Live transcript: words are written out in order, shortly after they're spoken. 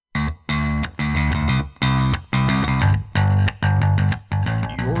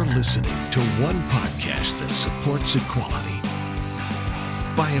listening to one podcast that supports equality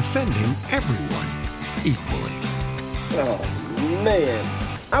by offending everyone equally. Oh, man.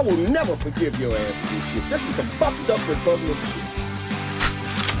 I will never forgive your ass for this shit. This is some fucked up Republican shit.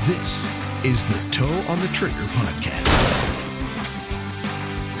 This is the Toe on the Trigger podcast.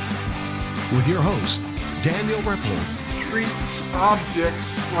 With your host, Daniel Ripples. Treats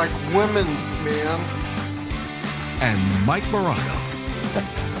objects like women, man. And Mike Morano.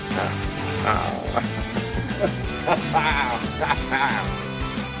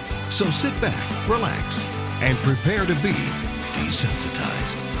 So sit back, relax, and prepare to be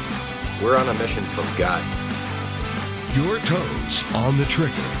desensitized. We're on a mission from God. Your toes on the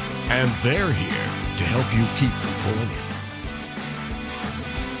trigger, and they're here to help you keep from pulling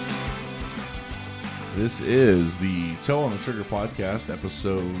in. This is the Toe on the Trigger podcast,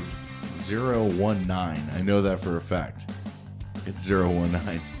 episode 019. I know that for a fact. It's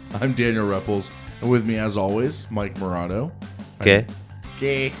 019. I'm Daniel Ripples, and with me, as always, Mike Morano. Okay.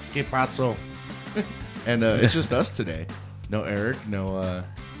 ¿Qué pasó? And it's just us today. No Eric, no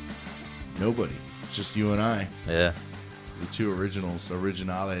nobody. It's just you and I. Yeah. The two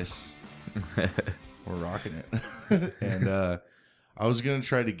originales. We're rocking it. And I was going to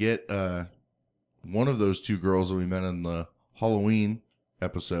try to get one of those two girls that we met in the Halloween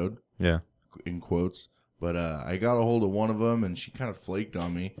episode. Yeah. In quotes. But I got a hold of one of them, and she kind of flaked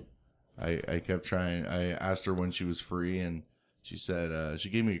on me. I kept trying. I asked her when she was free, and she said she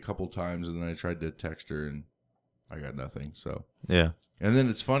gave me a couple times, and then I tried to text her, and I got nothing. So Yeah. And then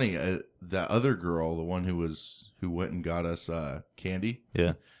it's funny, that other girl, the one who went and got us candy.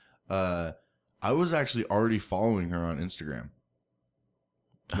 Yeah. I was actually already following her on Instagram.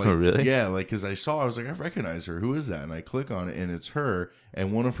 Like, Oh, really? Yeah, because I was like, I recognize her. Who is that? And I click on it, and it's her.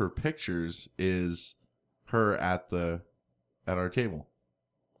 And one of her pictures is her at our table.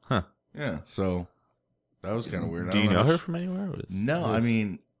 Huh. Yeah. So that was kind of weird. Do you know her from anywhere? No, I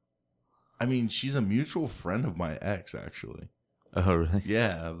mean, she's a mutual friend of my ex, actually. Oh, really?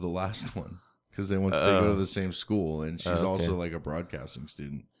 Yeah, the last one, because they go to the same school, and she's okay. also like a broadcasting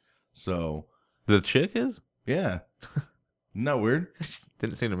student. So The chick is? yeah, not weird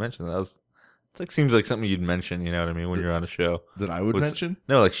Didn't seem to mention that. Seems like something you'd mention, you know what I mean, when you're on a show. that I would mention.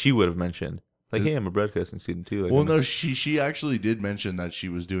 No, like she would have mentioned. Like, hey, I'm a broadcasting student too. Like, Well, no, she actually did mention that she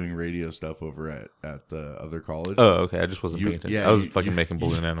was doing radio stuff over at the other college. Oh, okay. I just wasn't paying attention. yeah, I was fucking making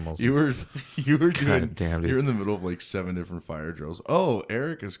balloon animals. You were doing. damn, dude. You're in the middle of like 7 different fire drills. Oh,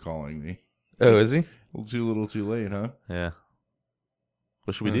 Eric is calling me. Oh, is he? A little too late, huh? Yeah.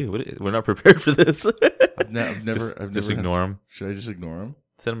 What should we do? We're not prepared for this. I've never. Just ignore him. Should I just ignore him?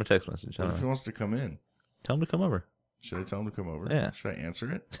 Send him a text message. What if he wants to come in? Tell him to come over. Should I tell him to come over? Yeah. Should I answer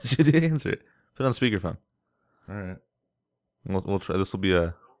it? Should he answer it? Put it on speakerphone. All right. We'll try. This will be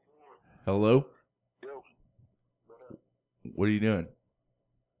a. Hello? What are you doing?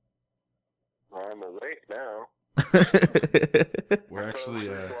 I'm awake now. We're actually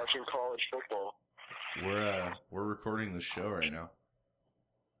watching college football. we're recording the show right now.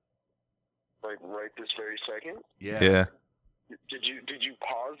 Like right this very second. Yeah. Yeah. Did you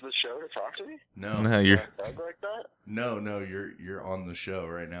pause the show to talk to me? No. No, you're. Bug like that? No, you're on the show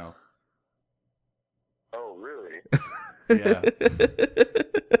right now. Oh, really? Yeah.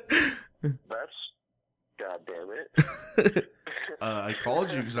 That's goddamn it. I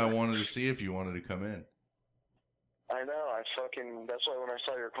called you because I wanted to see if you wanted to come in. I know. That's why when I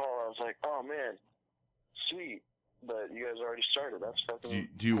saw your call, I was like, oh man, sweet. But you guys already started. That's fucking.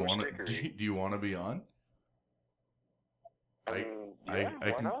 Do you want to? Do you want to be on? Why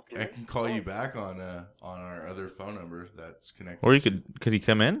not, dude? I can call you back on our other phone number that's connected. Or could he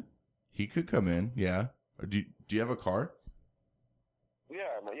come in? He could come in. Yeah. Do you have a car? Yeah,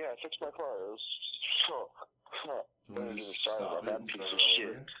 I fixed my car. It was Don't even start about that piece of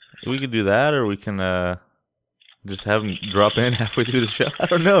shit. We could do that, or we can just have him drop in halfway through the show. I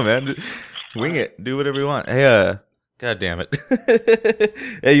don't know, man. Just wing it. Do whatever you want. Hey, God damn it.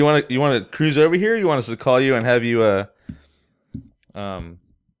 Hey, you want to cruise over here? Or you want us to call you and have you No,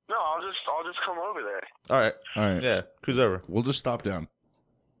 I'll just come over there. All right. Yeah, cruise over. We'll just stop down.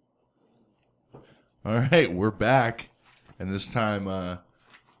 All right, we're back, and this time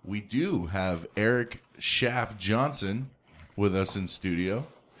we do have Eric Schaff Johnson with us in studio.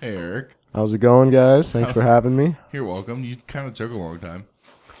 Hey, Eric. How's it going, guys? Thanks for having me. You're welcome. You kind of took a long time.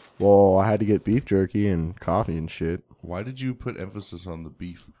 Well, I had to get beef jerky and coffee and shit. Why did you put emphasis on the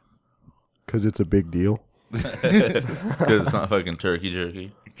beef? Because it's a big deal. Because it's not fucking turkey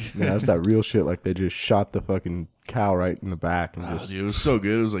jerky. Yeah, that's that real shit. Like, they just shot the fucking cow right in the back. And just, Dude, it was so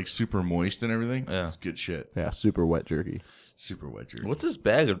good. It was like super moist and everything. Yeah. It's good shit. yeah, super wet jerky. Super wet jersey. What's this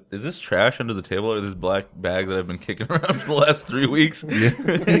bag? Is this trash under the table or this black bag that I've been kicking around for the last 3 weeks?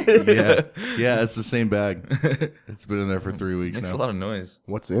 Yeah, it's the same bag. It's been in there for 3 weeks Makes now. a lot of noise.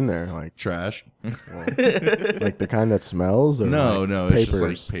 What's in there? Like Trash? like the kind that smells? Or No, like no, it's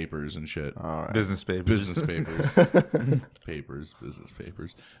papers? just like papers and shit. All right. Business papers. Business papers. Business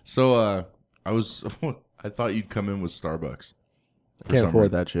papers. So, I thought you'd come in with Starbucks. Can't afford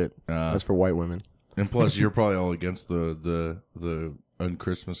that shit. That's for white women. And plus, you're probably all against the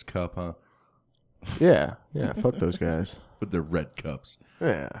unchristmas cup, huh? Yeah. Fuck those guys. With their red cups.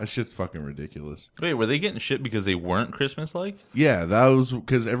 Yeah. That shit's fucking ridiculous. Wait, were they getting shit because they weren't Christmas-like? Yeah, that was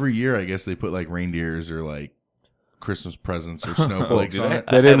because every year I guess they put like reindeers or like Christmas presents or snowflakes on it.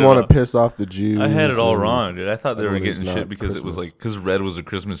 They didn't want to piss off the Jews. I had it all wrong, dude. I thought they were everybody's getting not shit because it was Christmas. like because red was a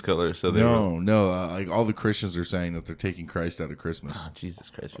Christmas color. So they were, No, like all the Christians are saying that they're taking Christ out of Christmas. oh, Jesus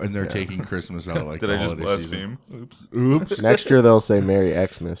Christ! And they're taking Christmas out of like Did the I just holiday season. blaspheme? Oops. Oops. Next year they'll say Merry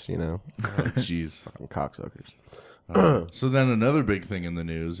Xmas, you know. Oh, jeez. Fucking cocksuckers. So then another big thing in the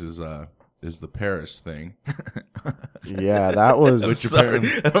news is the Paris thing. Yeah, that was. Which Sorry,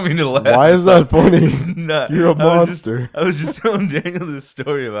 apparently, I don't mean to laugh. Why is that funny? Nah, You're a I was just- monster. I was just telling Daniel this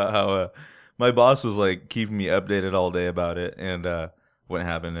story about how my boss was like keeping me updated all day about it and what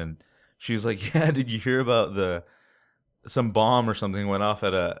happened, and she's like, "Yeah, did you hear about some bomb or something went off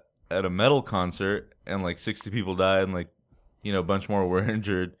at a metal concert and like 60 people died and like a bunch more were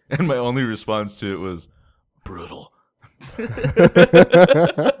injured?" And my only response to it was brutal.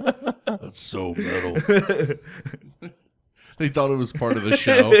 that's so metal. They thought it was part of the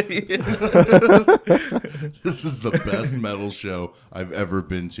show. This is the best metal show I've ever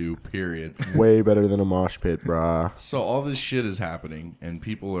been to, period. Way better than a mosh pit, brah. So all this shit is happening, and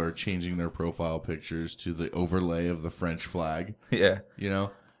people are changing their profile pictures to the overlay of the French flag, Yeah.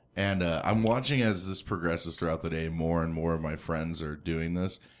 And I'm watching as this progresses throughout the day. More and more of my friends are doing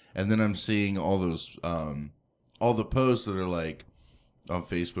this, and then I'm seeing all those, all the posts that are like on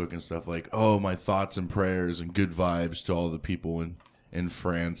Facebook and stuff like, "Oh, my thoughts and prayers and good vibes to all the people in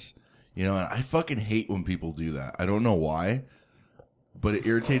France." And I fucking hate when people do that. I don't know why, but it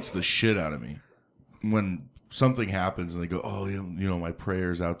irritates the shit out of me when something happens and they go, "Oh, my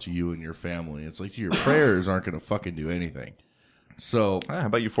prayers out to you and your family." It's like your prayers aren't going to fucking do anything. So, How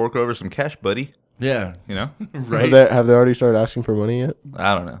about you fork over some cash, buddy? Have yeah, right. they already started asking for money yet?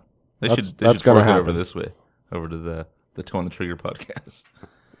 I don't know. They That's should gonna fork it over happen. this way, over to the Toe on the Trigger podcast.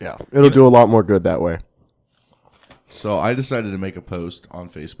 Yeah. It'll do a lot more good that way. So I decided to make a post on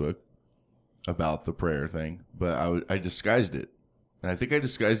Facebook about the prayer thing, but I disguised it. And I think I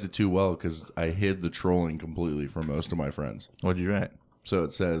disguised it too well because I hid the trolling completely from most of my friends. What'd you write? So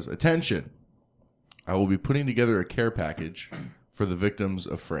it says, "Attention, I will be putting together a care package for the victims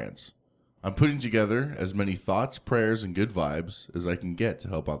of France. I'm putting together as many thoughts, prayers, and good vibes as I can get to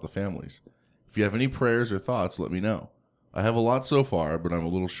help out the families. If you have any prayers or thoughts, let me know. I have a lot so far, but I'm a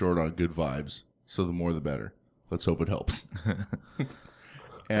little short on good vibes, so the more the better. Let's hope it helps."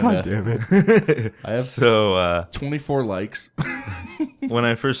 And God damn it. I have So 24 likes. when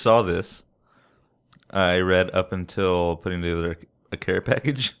I first saw this, I read up until putting together a care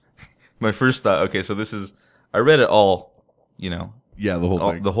package. My first thought, okay, so I read it all, Yeah, the whole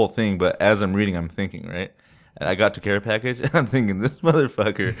thing. the whole thing, but as I'm reading, I'm thinking, right? And I got to care package, and I'm thinking, this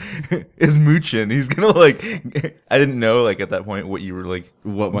motherfucker is mooching. He's gonna I didn't know at that point what you were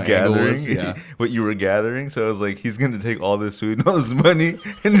What my angle gathering, is, yeah. what you were gathering. So I was like, he's gonna take all this food and all this money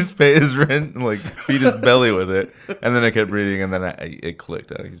and just pay his rent and feed his belly with it. And then I kept reading, and then it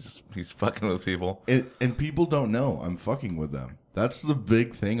clicked. He's fucking with people. And people don't know I'm fucking with them. That's the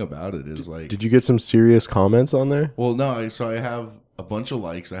big thing about it is Did you get some serious comments on there? well, no, so I have a bunch of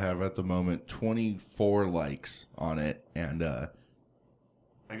likes. I have at the moment 24 likes on it. And I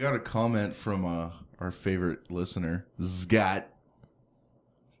got a comment from our favorite listener, Zgat.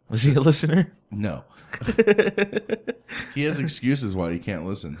 Was he a listener? No. He has excuses why he can't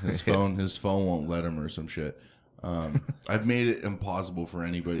listen. His phone won't let him or some shit. I've made it impossible for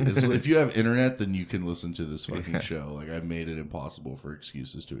anybody. If you have internet, then you can listen to this fucking show. I've made it impossible for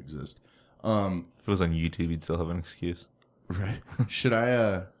excuses to exist. If it was on YouTube, you'd still have an excuse. Right. Should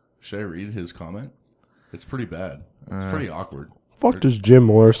I read his comment? It's pretty bad. It's pretty awkward. Fuck does Jim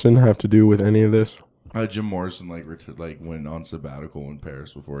Morrison have to do with any of this? Jim Morrison went on sabbatical in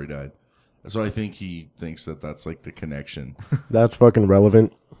Paris before he died. So I think he thinks that's the connection. That's fucking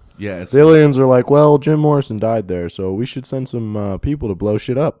relevant. Yeah, it's The aliens are like, well, Jim Morrison died there, so we should send some people to blow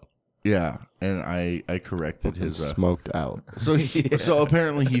shit up. yeah, and I corrected his Smoked out. so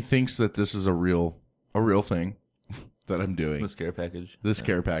apparently he thinks that this is a real thing that I'm doing. This care package. This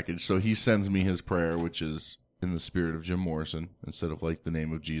care package. So he sends me his prayer, which is in the spirit of Jim Morrison instead of like the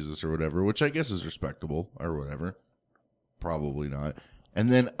name of Jesus or whatever, which I guess is respectable or whatever. Probably not. And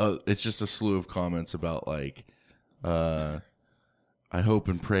then it's just a slew of comments about like, I hope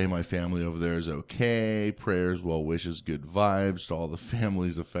and pray my family over there is okay. Prayers, well wishes, good vibes to all the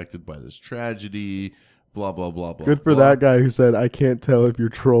families affected by this tragedy. Blah, blah, blah, blah. Good for blah. that guy who said, "I can't tell if you're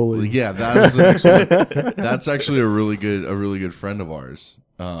trolling." Yeah, that was the next one. That's actually a really good friend of ours.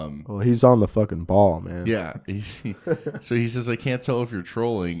 Well, he's on the fucking ball, man. Yeah. So he says, I can't tell if you're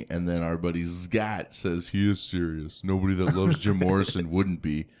trolling. And then our buddy Zgat says, he is serious. Nobody that loves Jim Morrison wouldn't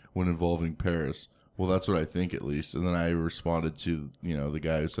be when involving Paris. Well, that's what I think, at least. And then I responded to, the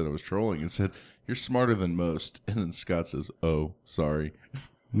guy who said I was trolling and said, you're smarter than most. And then Scott says, oh, sorry.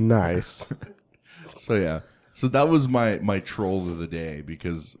 Nice. So, yeah. So that was my troll of the day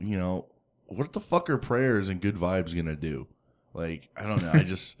because, what the fuck are prayers and good vibes going to do? Like, I don't know.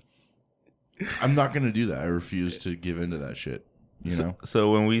 I'm not going to do that. I refuse to give into that shit, know?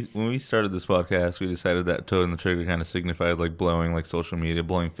 So when we started this podcast, we decided that toeing the trigger kind of signified like blowing like social media,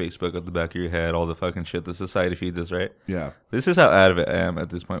 blowing Facebook up the back of your head, all the fucking shit the society feeds us, right? Yeah. This is how out of it I am at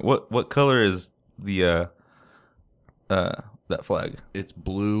this point. What color is the that flag? It's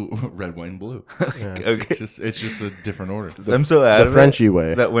blue, red, white, and blue. Yeah, Okay. It's just a different order. I'm so out the of Frenchy it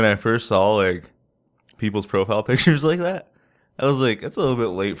way. that when I first saw like people's profile pictures like that, I was like, it's a little bit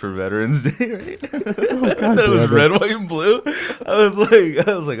late for Veterans Day, right? I thought it was red, white, and blue. I was like,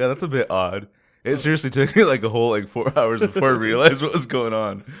 oh, that's a bit odd. It seriously took me like a whole 4 hours before I realized what was going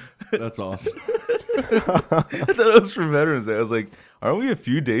on. That's awesome. I thought it was for Veterans Day. I was like, aren't we a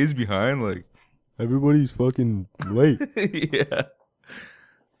few days behind? Like, Everybody's fucking late. yeah.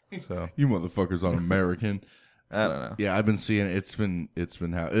 So You motherfuckers on American. I don't know. Yeah, I've been seeing it. It's been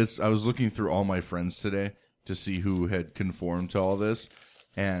I was looking through all my friends today to see who had conformed to all this,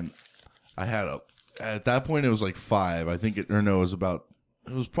 and I had at that point it was like 5. I think it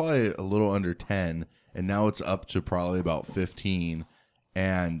was probably a little under 10, and now it's up to probably about 15.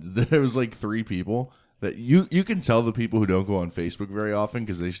 And there was like 3 people that you can tell the people who don't go on Facebook very often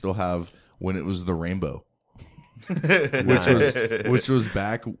because they still have when it was the rainbow. which was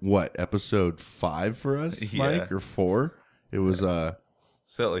back episode 5 for us, Mike, Yeah. or 4? It was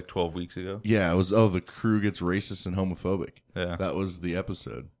So like 12 weeks ago. yeah, it was the crew gets racist and homophobic. Yeah. That was the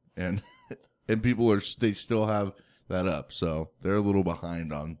episode. And people they still have that up, so they're a little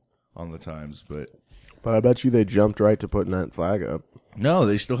behind on the times, but But I bet you they jumped right to putting that flag up. no,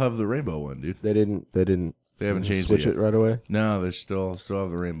 they still have the rainbow one, dude. They didn't They haven't changed switch it yet. it right away. No, they still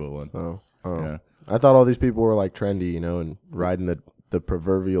have the rainbow one. Oh. Yeah. I thought all these people were like trendy, and riding the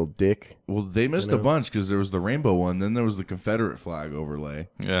proverbial dick. Well, they missed a bunch because there was the rainbow one, then there was the Confederate flag overlay.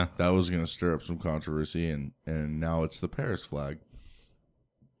 Yeah. That was going to stir up some controversy, and now it's the Paris flag.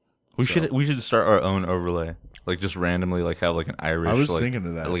 We should start our own overlay. Like just randomly like have like an Irish I was like, thinking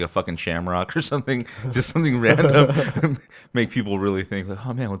of that. like a fucking shamrock or something. Just something random. Make people really think like,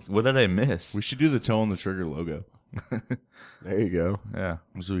 oh man, what did I miss? We should do the toe on the trigger logo. There you go. Yeah.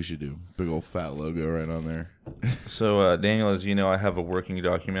 That's what we should do. Big old fat logo right on there. So Daniel, as you know, I have a working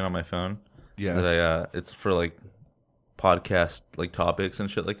document on my phone. Yeah. That it's for like podcast like topics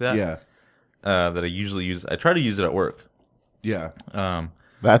and shit like that. Yeah. That I usually use. I try to use it at work. Yeah.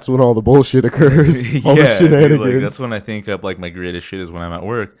 That's when all the bullshit occurs. All the dude, shenanigans. like, that's when I think up like my greatest shit is when I'm at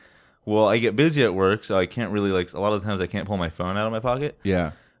work. Well, I get busy at work, so I can't really like. A lot of the times, I can't pull my phone out of my pocket.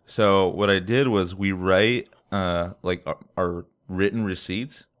 Yeah. So what I did was we write like our written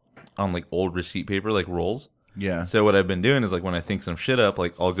receipts on like old receipt paper, like rolls. Yeah. So what I've been doing is like when I think some shit up,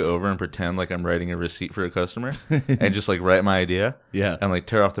 like I'll go over and pretend like I'm writing a receipt for a customer and just like write my idea. Yeah. And like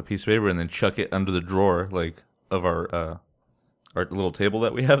tear off the piece of paper and then chuck it under the drawer like of our little table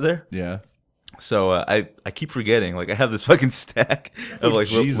that we have there. Yeah. So I keep forgetting. Like I have this fucking stack of like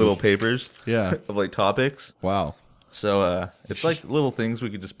Jesus. little papers. Yeah. Of like topics. Wow. So it's like little things we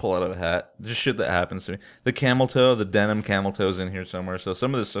could just pull out of a hat. Just shit that happens to me. The camel toe, the denim camel toe's in here somewhere. So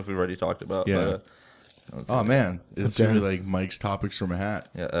some of this stuff we've already talked about. Yeah. But, Oh man, it's Okay. really like Mike's topics from a hat.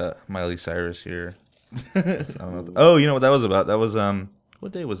 yeah, Miley Cyrus here. Oh, you know what that was about? That was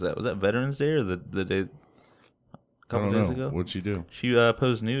what day was that? Was that Veterans Day or the day? I Couple don't days know. ago. What'd she do? She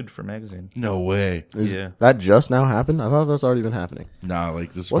posed nude for magazine. No way. Is Yeah. that just now happened? I thought that's already been happening. Nah,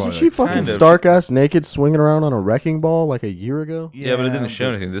 like this. is Wasn't probably, she like, fucking kind of. stark ass naked swinging around on a wrecking ball like a year ago? Yeah, but it didn't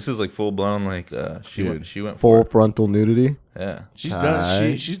show anything. This is like full blown. Like she Dude. went Full for frontal nudity. it. Yeah. She's done.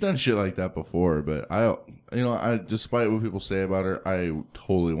 Tight. She's done shit like that before, but I despite what people say about her, I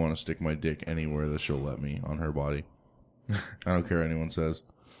totally want to stick my dick anywhere that she'll let me on her body. I don't care what anyone says.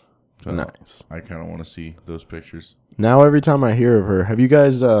 So Nice. I kind of want to see those pictures. Now every time I hear of her, have you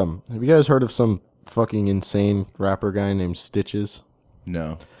guys heard of some fucking insane rapper guy named Stitches?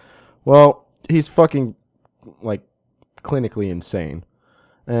 No. Well, he's fucking, like, clinically insane.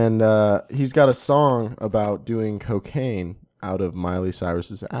 And he's got a song about doing cocaine out of Miley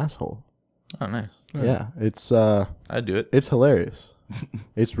Cyrus's asshole. Oh, nice. Yeah, it's I'd do it. it's hilarious.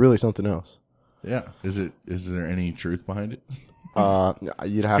 It's really something else. Yeah. Is there any truth behind it?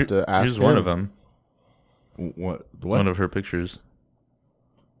 You'd have to ask Here's him. one of them. What? One of her pictures.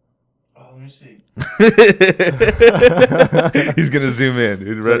 Oh, let me see. He's gonna zoom in,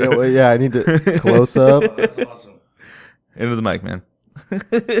 dude. So, I need to close up. Oh, that's awesome. Into the mic, man.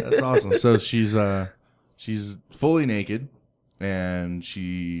 That's awesome. So she's fully naked, and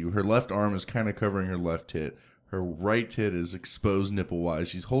her left arm is kind of covering her left tit. Her right tit is exposed nipple-wise.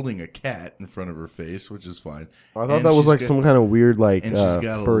 She's holding a cat in front of her face, which is fine. I thought that was like some kind of weird, like, And she's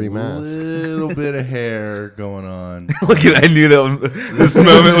got furry a mask. little bit of hair going on. Look at, I knew this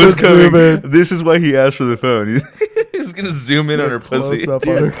moment was coming. This is why he asked for the phone. He was gonna zoom in on her pussy. Close up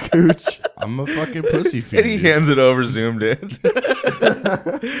on her cooch. I'm a fucking pussy fiend. And he hands it over, zoomed in.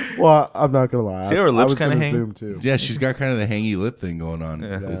 Well, I'm not gonna lie. See how her I lips was kinda gonna hang? zoom too. Yeah, she's got kind of the hangy lip thing going on.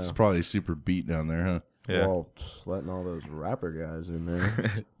 Yeah. It's probably super beat down there, huh? Yeah. Well, just letting all those rapper guys in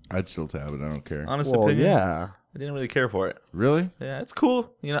there. I'd still tab it. I don't care. Honest Well, opinion. yeah. I didn't really care for it. Really? Yeah, it's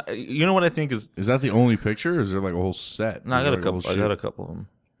cool. You know what I think is. Is that the only picture, or is there like a whole set? No, I Is got there a like whole couple. I shoot? got a couple of them.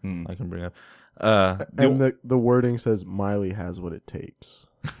 Hmm. I can bring up. And the wording says Miley has what it takes.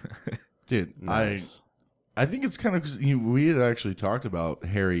 Dude, Nice. I think it's kind of because we had actually talked about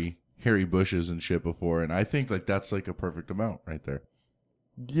hairy bushes and shit before, and I think like that's like a perfect amount right there.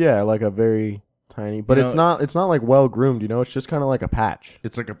 Yeah, like a very tiny, but You it's know- not like well groomed. You know, it's just kind of like a patch.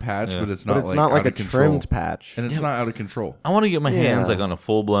 It's like a patch, Yeah. but it's But not it's like not like out a of control. trimmed patch. And it's not out of control. I want to get my hands Yeah. like on a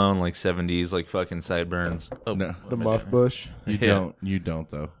full blown like 70s like fucking sideburns. Oh, No. The what am I muff doing? bush. You don't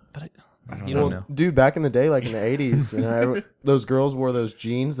though. But You don't know, know. dude, back in the day, like in the 80s, you know, those girls wore those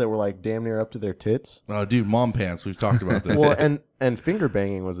jeans that were like damn near up to their tits. Oh, dude, mom pants. We've talked about this. Well, and finger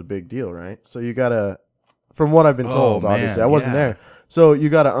banging was a big deal, right? So you gotta, from what I've been told, man, obviously I wasn't yeah. there. So you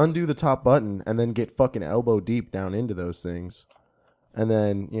gotta undo the top button and then get fucking elbow deep down into those things, and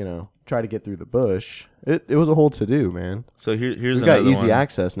then try to get through the bush. It was a whole to do, man. So here's We've got another easy one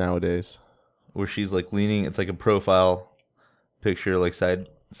access nowadays. where she's like leaning. It's like a profile picture, like side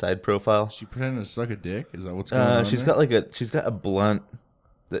profile. she pretending to suck a dick. Is that what's going on? She's there? got a blunt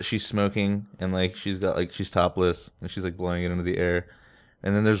that she's smoking, and like she's topless and she's like blowing it into the air.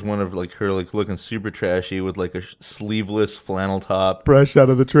 And then there's one of like her like looking super trashy with like a sleeveless flannel top, Fresh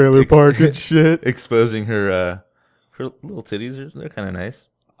out of the trailer park and shit. exposing her little titties. They're kind of nice.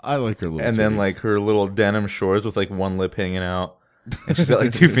 I like her little. And then titties. like her little denim shorts with like one lip hanging out. And she's got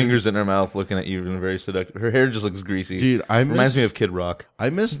like two fingers in her mouth looking at you and very seductive. Her hair just looks greasy. dude, Reminds me of Kid Rock. I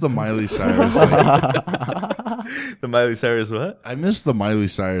miss the Miley Cyrus. Like, The Miley Cyrus what? I miss the Miley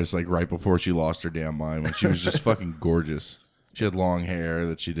Cyrus like right before she lost her damn mind when she was just fucking gorgeous. She had long hair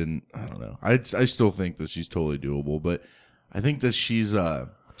that she didn't. I don't know. I still think that she's totally doable, but I think that she's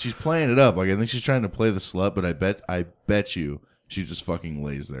playing it up. Like I think she's trying to play the slut, but I bet you she just fucking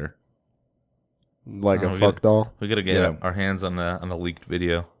lays there. Like Oh, a we fuck doll. We gotta get Yeah. our hands on the leaked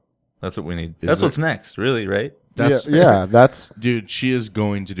video. That's what we need. Is That's it- what's next, really, right? That's Yeah, that's dude. She is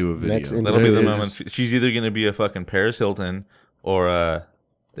going to do a video. Next in- That'll be the It moment. She's either gonna be a fucking Paris Hilton or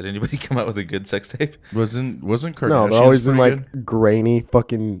did anybody come out with a good sex tape? Wasn't Kardashian? no. They're always in pretty like grainy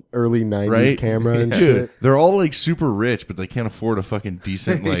fucking early '90s Right? camera and Yeah. Dude, shit. they're all like super rich, but they can't afford a fucking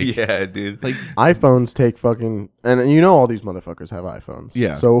decent like. yeah, dude. Like iPhones take fucking, and all these motherfuckers have iPhones.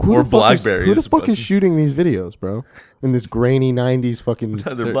 Yeah. So who Or the fuck is, Blackberries, who the fuck but- is shooting these videos, bro? In this grainy '90s fucking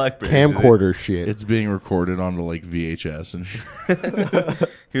They're Blackberries. camcorder shit. it's being recorded onto like VHS and shit.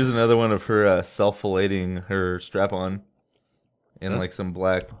 Here's another one of her self-filleting her strap-on in like some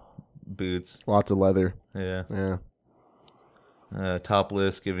black boots. Lots of leather. Yeah. Yeah.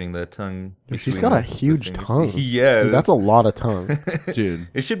 Topless, giving the tongue. She's between got a the huge fingers. tongue. Yeah, Dude, that's a lot of tongue. Dude.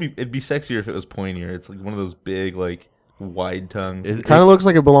 It'd be sexier if it was pointier. It's like one of those big, like wide tongues. It Kind of looks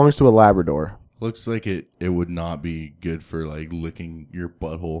like it belongs to a Labrador. looks like it would not be good for like licking your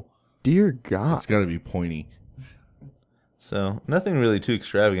butthole. Dear God. It's got to be pointy. So nothing really too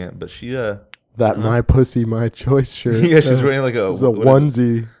extravagant, but she That my pussy, my choice shirt. yeah, she's wearing like a It's a what is it?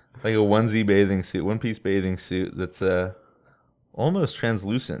 onesie. Like a onesie bathing suit, one piece bathing suit that's almost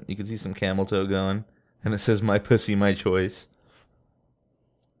translucent. You can see some camel toe going, and it says "My pussy, my choice."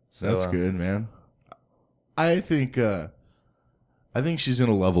 So, That's good, man. I think I think she's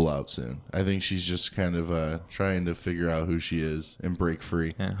gonna level out soon. I think she's just kind of trying to figure out who she is and break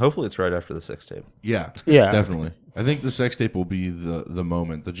free. Yeah, hopefully it's right after the sex tape. Yeah, Yeah. definitely. I think the sex tape will be the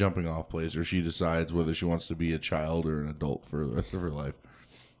moment, the jumping off place, where she decides whether she wants to be a child or an adult for the rest of her life.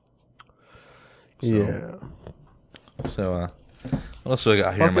 So, Yeah. So, what else do I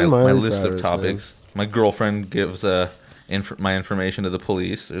got here? Fucking My Miley list Cyrus, of topics. My girlfriend gives my information to the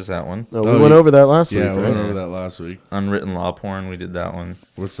police. There's that one. No, we went over that last week. Yeah, we Right? went over that last week. Unwritten law porn. We did that one.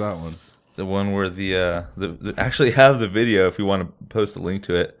 What's that one? The one where the actually have the video if you want to post a link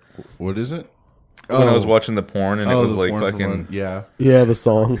to it. What is it? When I was watching the porn and it was the like porn from fucking one- yeah. Yeah, the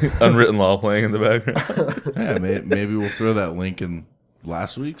song. unwritten law playing in the background. Yeah, maybe we'll throw that link in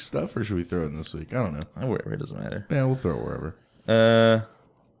last week's stuff, or should we throw it in this week? I don't know. Wherever, it doesn't matter. Yeah, we'll throw it wherever.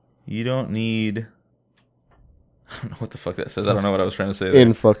 You don't need. I don't know what the fuck that says. I don't know what I was trying to say there.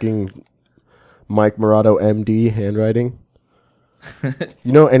 In fucking Mike Murato, MD, handwriting.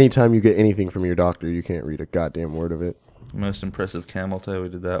 You know, anytime you get anything from your doctor, you can't read a goddamn word of it. Most impressive camel toe. We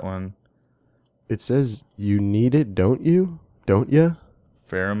did that one. It says, you need it, don't you? Don't ya?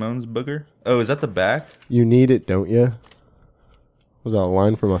 Pheromones booger. Oh, is that the back? You need it, don't ya? Was that a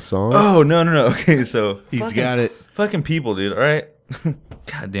line from a song? Oh, no. Okay, so. He's got it. Fucking people, dude. All right.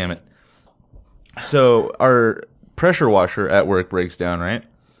 God damn it. So our pressure washer at work breaks down, right?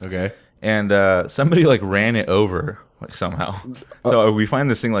 Okay. And somebody like ran it over like somehow. So we find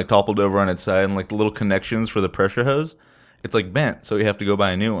this thing like toppled over on its side, and like the little connections for the pressure hose, it's like bent. So we have to go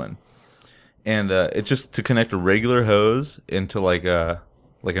buy a new one. And it's just to connect a regular hose into like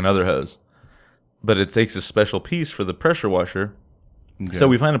another hose, but it takes a special piece for the pressure washer. Okay. So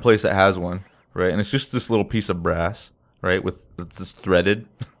we find a place that has one, right? And it's just this little piece of brass, right, with it's threaded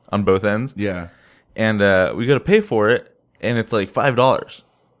on both ends. Yeah. And we go to pay for it, and it's like $5.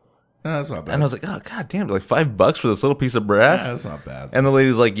 No, that's not bad. And I was like, oh god damn, like $5 for this little piece of brass. Yeah, that's not bad. And the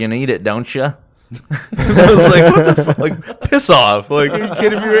lady's like, you need it, don't you? And I was like, what the fuck? Like, piss off. Like, are you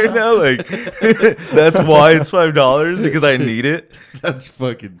kidding me right now? Like, that's why it's $5? Because I need it? That's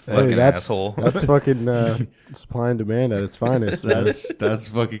fucking Hey, fucking that's, asshole. That's fucking supply and demand at its finest. Man. that's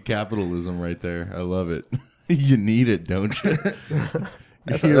fucking capitalism right there. I love it. You need it, don't you?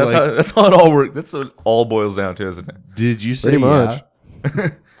 That's how it all works. That's what it all boils down to, isn't it? Did you say Pretty much. yeah?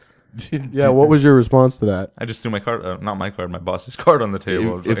 Yeah, what was your response to that? I just threw my card, not my card, my boss's card on the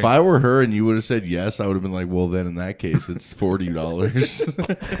table. If I were her and you would have said yes, I would have been like, well, then in that case, it's $40.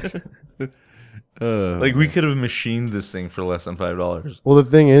 Like, we could have machined this thing for less than $5. Well, the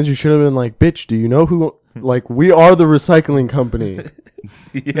thing is, you should have been like, bitch, do you know who, like, we are the recycling company.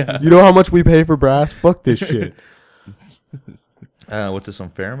 Yeah. You know how much we pay for brass? Fuck this shit. What's this one?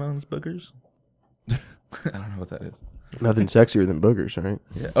 Pheromones boogers? I don't know what that is. Nothing sexier than boogers, right?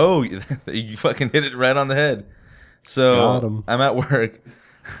 Yeah. Oh, you fucking hit it right on the head. Got So 'em. I'm at work.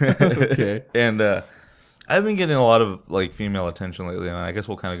 Okay. And I've been getting a lot of like female attention lately, and I guess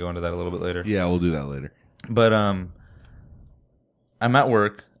we'll kind of go into that a little bit later. Yeah, we'll do that later. But I'm at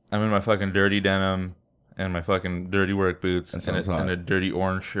work. I'm in my fucking dirty denim and my fucking dirty work boots and sounds hot. and a dirty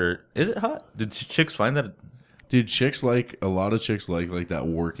orange shirt. Is it hot? Did chicks find that? Dude, a lot of chicks like that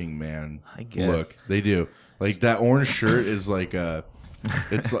working man I guess. look. They do. Like that orange shirt is like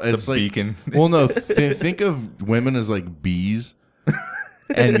it's like beacon. Well, no, think of women as like bees,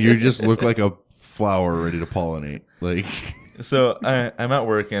 and you just look like a flower ready to pollinate. Like, So I'm at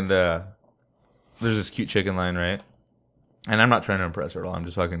work and there's this cute chick in line, right? And I'm not trying to impress her at all. I'm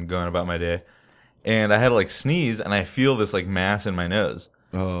just fucking going about my day. And I had to like sneeze, and I feel this like mass in my nose.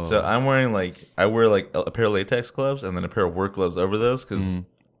 oh, So I wear like a pair of latex gloves and then a pair of work gloves over those because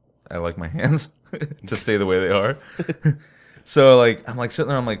I like my hands to stay the way they are. So like I'm like sitting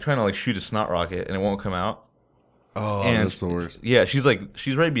there, I'm like trying to like shoot a snot rocket and it won't come out. And that's the worst. Yeah, she's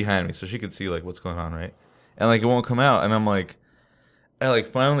right behind me, so she could see like what's going on, right? And like it won't come out, and I'm like, I like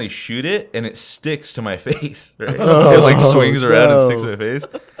finally shoot it, and it sticks to my face, right? It like swings around and sticks to my face.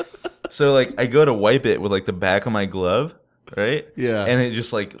 So like I go to wipe it with like the back of my glove, right? Yeah. And it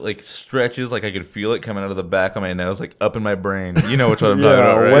just like stretches, like I could feel it coming out of the back of my nose, like up in my brain. You know which one I'm talking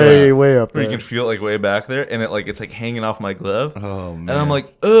Yeah, about, right? way up Where there. you can feel it like way back there, and it's like hanging off my glove. Oh man. And I'm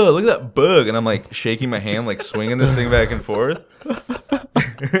like, oh, look at that bug. And I'm like shaking my hand, like swinging this thing back and forth.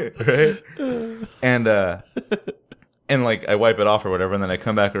 Right? And like I wipe it off or whatever, and then I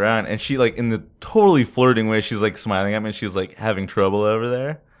come back around, and she like in the totally flirting way, she's like smiling at me, and she's like having trouble over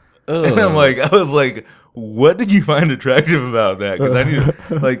there. And I'm like, I was like, what did you find attractive about that? Because I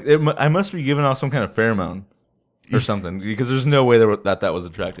need like I must be giving off some kind of pheromone or something, because there's no way that was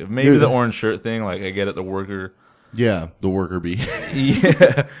attractive. Maybe the orange shirt thing, like I get it, the worker. yeah, the worker bee.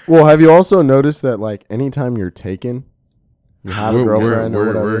 Yeah. Well, have you also noticed that, like, anytime you're taken, You have a girlfriend or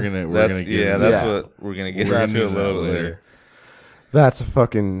whatever. We're gonna get that's what we're gonna get into a little bit later. That's a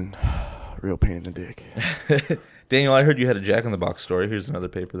fucking real pain in the dick. Daniel, I heard you had a Jack in the Box story. Here's another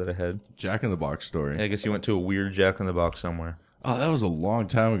paper that I had. Jack in the Box story. I guess you went to a weird Jack in the Box somewhere. Oh, that was a long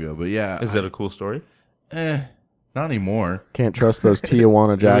time ago, but yeah. Is that a cool story? Not anymore. Can't trust those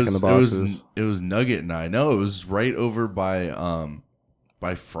Tijuana Jack in the Boxes. It was Nugget and I. No, it was right over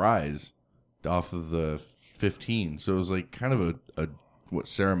by Fry's, off of the 15. So it was like kind of a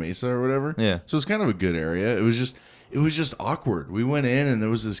Serra Mesa or whatever. Yeah. So it's kind of a good area. It was just awkward. We went in and there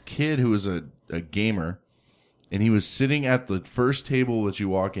was this kid who was a gamer, and he was sitting at the first table that you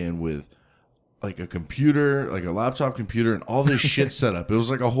walk in with like a computer, like a laptop computer, and all this shit set up. It was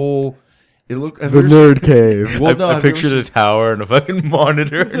like a whole. It looked the nerd cave. Well, no, I pictured a tower and a fucking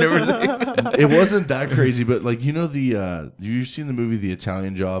monitor and everything. It wasn't that crazy, but like have you seen the movie The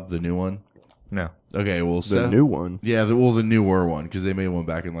Italian Job, the new one? No. Okay, well, The new one. Yeah, the newer one, because they made one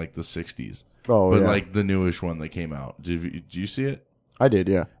back in like the 60s. Oh, but yeah. like the newish one that came out. Did you see it? I did,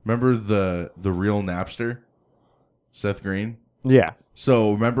 yeah. Remember the real Napster, Seth Green? Yeah.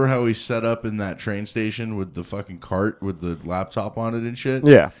 So remember how he set up in that train station with the fucking cart with the laptop on it and shit?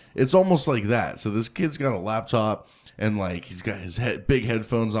 Yeah. It's almost like that. So this kid's got a laptop and like he's got his big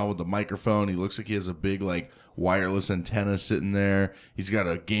headphones on with the microphone. He looks like he has a big like wireless antenna sitting there. He's got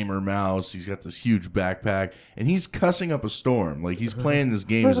a gamer mouse. He's got this huge backpack and he's cussing up a storm. Like he's playing this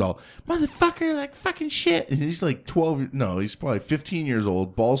game. He's all, motherfucker, like fucking shit. And he's like he's probably 15 years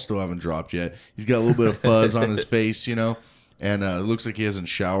old. Balls still haven't dropped yet. He's got a little bit of fuzz on his face, you know? And it looks like he hasn't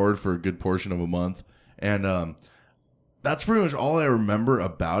showered for a good portion of a month. And that's pretty much all I remember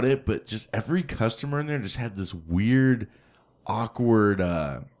about it. But just every customer in there just had this weird, awkward,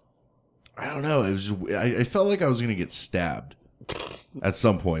 I don't know. It was just, I felt like I was going to get stabbed at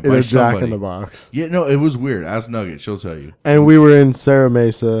some point In by a somebody. Jack in the Box. Yeah, no, it was weird. Ask Nugget. She'll tell you. And we were in Serra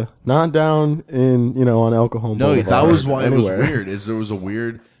Mesa, not down in, on El Cajon No, Boulevard. that was why anywhere. it was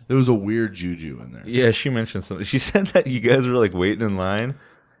weird. There was a weird juju in there. Yeah, she mentioned something. She said that you guys were like waiting in line,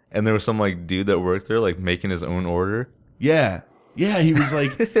 and there was some like dude that worked there like making his own order. Yeah. Yeah, he was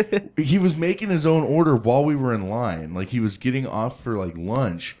like, he was making his own order while we were in line. Like, he was getting off for, like,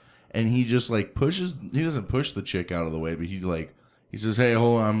 lunch, and he just, like, he doesn't push the chick out of the way, but he says, hey,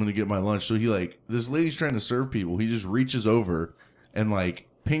 hold on, I'm going to get my lunch. So he, like, this lady's trying to serve people. He just reaches over and, like,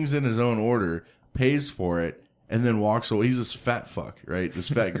 pings in his own order, pays for it, and then walks away. He's this fat fuck, right? This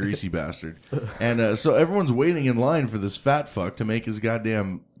fat, greasy bastard. And so everyone's waiting in line for this fat fuck to make his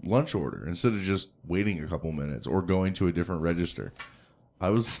goddamn lunch order instead of just waiting a couple minutes or going to a different register. I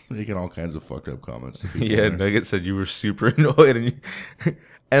was making all kinds of fucked up comments to people. Yeah, Nugget said you were super annoyed,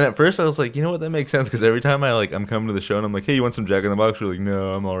 and at first I was like, you know what, that makes sense because every time I'm coming to the show and I'm like, hey, you want some Jack in the Box? You're like,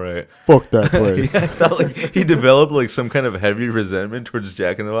 no, I'm all right. Fuck that place. Yeah, I felt like he developed like some kind of heavy resentment towards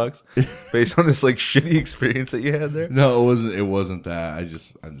Jack in the Box based on this like shitty experience that you had there. No, it wasn't that. I'm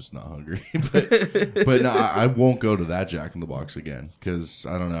just not hungry. but no, I won't go to that Jack in the Box again because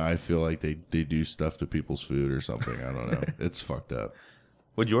I don't know. I feel like they do stuff to people's food or something. I don't know. It's fucked up.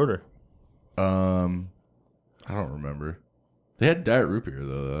 What'd you order? I don't remember. They had Diet Root Beer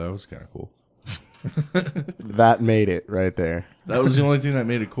though. That was kind of cool. That made it right there. That was the only thing that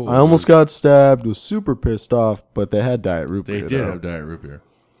made it cool. I almost got stabbed, was super pissed off, but they had Diet Root They Beer. did though. have Diet Root Beer.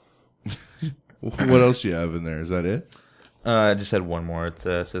 What else do you have in there? Is that it? I just had one more. It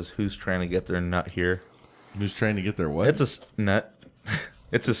says, who's trying to get their nut here? Who's trying to get their what? It's a nut.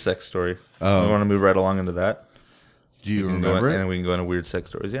 It's a sex story. Oh. We want to move right along into that. Do you We can go remember in- it? And we can go into weird sex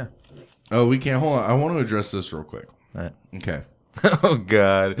stories, yeah. Oh, we can't. Hold on. I want to address this real quick. All right. Okay. Oh,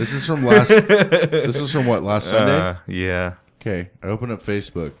 God. This is from last. This is from what, last Sunday? Yeah. Okay. I open up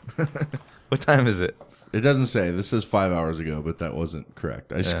Facebook. What time is it? It doesn't say. This says 5 hours ago, but that wasn't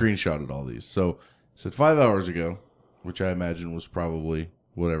correct. I screenshotted all these. So it said 5 hours ago, which I imagine was probably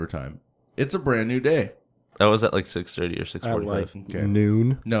whatever time. It's a brand new day. That was at like 6:30 or 6:45. At like Okay.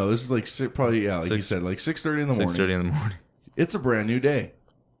 noon. No, this is like probably, yeah, like you Six- said, like 6:30 in the morning. 6:30 in the morning. It's a brand new day,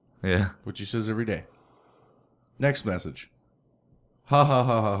 Yeah. which he says every day. Next message. Ha ha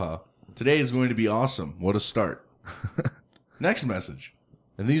ha ha ha. Today is going to be awesome. What a start. Next message.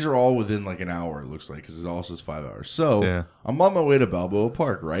 And these are all within like an hour, it looks like, because it all says 5 hours. So, Yeah. I'm on my way to Balboa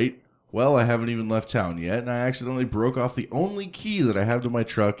Park, right? Well, I haven't even left town yet, and I accidentally broke off the only key that I have to my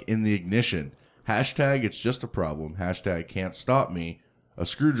truck in the ignition. Hashtag, it's just a problem. Hashtag, can't stop me. A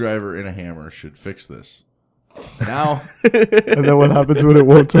screwdriver and a hammer should fix this. Now, And then what happens when it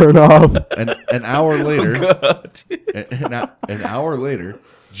won't turn off? an hour later, God. an hour later,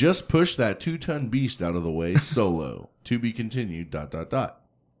 just push that 2-ton beast out of the way solo. To be continued, ...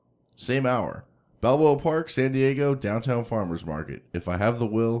 Same hour. Balboa Park, San Diego, downtown farmers market. If I have the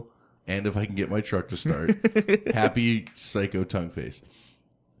will and if I can get my truck to start. Happy psycho tongue face.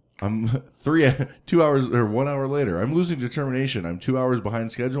 I'm 2 hours or 1 hour later. I'm losing determination. I'm 2 hours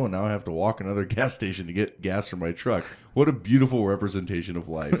behind schedule, and now I have to walk another gas station to get gas for my truck. What a beautiful representation of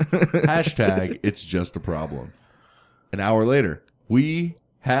life. Hashtag, it's just a problem. An hour later, we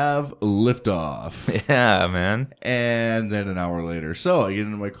have liftoff. Yeah, man. And then an hour later. So I get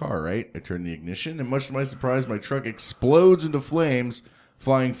into my car, right? I turn the ignition, and much to my surprise, my truck explodes into flames,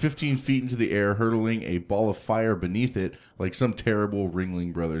 flying 15 feet into the air, hurtling a ball of fire beneath it like some terrible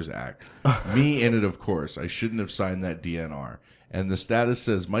Ringling Brothers act. Me in it, of course. I shouldn't have signed that DNR. And the status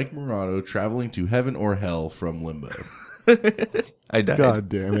says Mike Murado traveling to heaven or hell from limbo. I died. God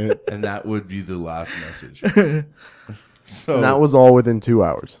damn it. And that would be the last message. So, And that was all within 2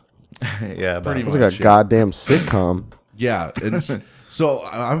 hours. Yeah, Pretty It but was like a shit. goddamn sitcom. yeah. And so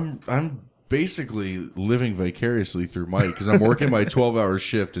I'm basically living vicariously through Mike because I'm working my 12-hour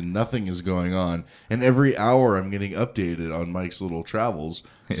shift and nothing is going on. And every hour I'm getting updated on Mike's little travels.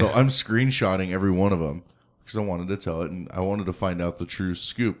 So I'm screenshotting every one of them because I wanted to tell it and I wanted to find out the true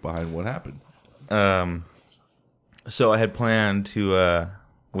scoop behind what happened. so I had planned to,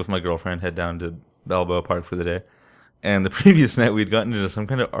 with my girlfriend, head down to Balboa Park for the day. And the previous night we'd gotten into some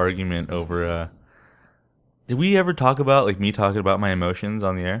kind of argument over, did we ever talk about, like, me talking about my emotions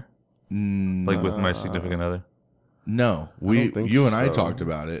on the air? Like with my significant other? No, don't think you and I so. talked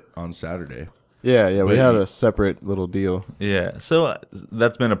about it on Saturday. Yeah, we But had you- a separate little deal. Yeah, so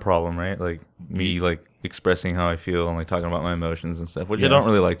that's been a problem, right? Like me, like expressing how I feel and like talking about my emotions and stuff, which I Yeah. don't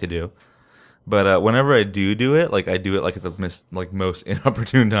really like to do. But whenever I do it, like I do it like at the most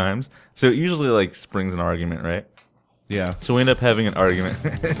inopportune times. So it usually like springs an argument, right? Yeah. So we end up having an argument.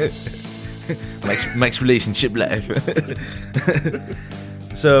 Mike's relationship life.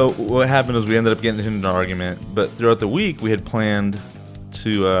 So what happened is we ended up getting into an argument, but throughout the week we had planned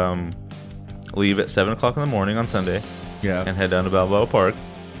to leave at 7 o'clock in the morning on Sunday Yeah. and head down to Balboa Park.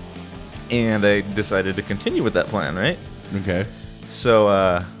 And I decided to continue with that plan, right? Okay.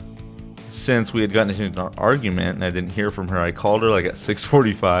 So since we had gotten into an argument and I didn't hear from her, I called her like at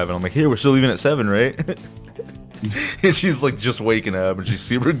 6:45 and I'm like, hey, we're still leaving at 7, right? And she's like just waking up and she's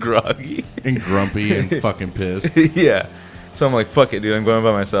super groggy. And grumpy and fucking pissed. Yeah. So I'm like, fuck it, dude. I'm going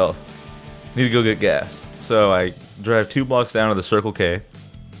by myself. Need to go get gas. So I drive 2 blocks down to the Circle K.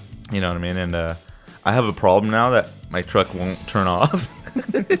 You know what I mean? And I have a problem now that my truck won't turn off.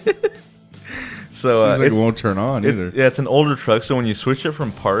 So Seems like it it's- won't turn on either. yeah, it's an older truck. So when you switch it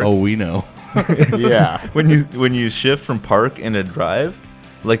from park, Oh, we know. Yeah. when you shift from park into drive,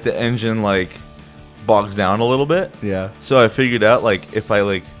 like the engine like bogs down a little bit. Yeah. So I figured out like if I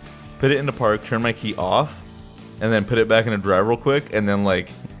like put it into park, turn my key off, and then put it back into drive real quick, and then like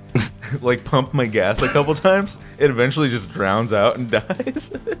like pump my gas a couple times, it eventually just drowns out and dies.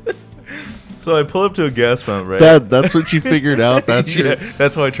 So I pull up to a gas pump, right? That's what you figured out. That's Yeah, your.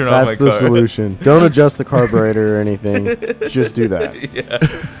 that's how I turn off That's my the car. solution. Don't adjust the carburetor or anything. Just do that. Yeah.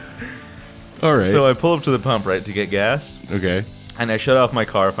 All right. So I pull up to the pump, right, to get gas. Okay. And I shut off my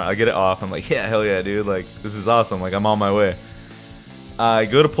car. I get it off. I'm like, yeah, hell yeah, dude. Like, this is awesome. Like, I'm on my way. I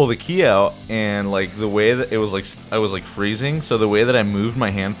go to pull the key out, and, like, the way that it was, like, I was, like, freezing. So the way that I moved my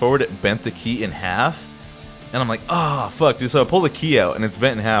hand forward, it bent the key in half. And I'm like, oh, fuck, dude. So I pull the key out, and it's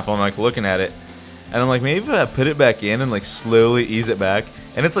bent in half. I'm, like, looking at it. And I'm like, maybe if I put it back in and, like, slowly ease it back.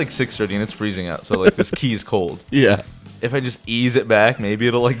 And it's, like, 6:30, and it's freezing out. So, like, this key is cold. Yeah. If I just ease it back, maybe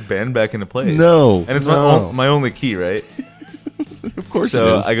it'll, like, bend back into place. No. And it's No. my only key, right? Of course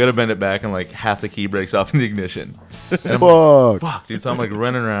So it is. I go to bend it back, and like half the key breaks off in the ignition. And I'm Fuck. fuck, dude. So I'm like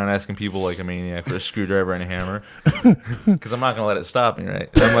running around asking people like a maniac for a screwdriver and a hammer because I'm not gonna let it stop me, right?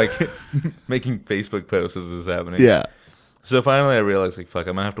 And I'm like making Facebook posts as this is happening. Yeah. So finally, I realized like fuck,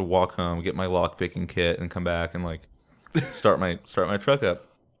 I'm gonna have to walk home, get my lock picking kit, and come back and like start my truck up.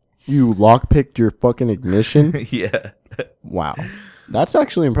 You lockpicked your fucking ignition? Yeah, Wow. That's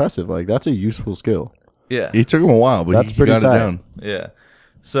actually impressive. Like, that's a useful skill. yeah, It took him a while, but That's he pretty got tight. it down. yeah.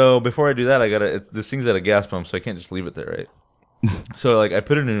 So before I do that, I gotta. This thing's at a gas pump, so I can't just leave it there, right? So like I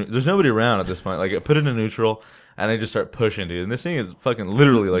put it in. There's nobody around at this point. Like I put it in neutral, and I just start pushing, dude. And this thing is fucking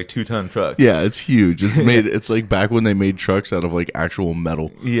literally like 2-ton truck. Yeah, it's huge. It's made. It's like back when they made trucks out of like actual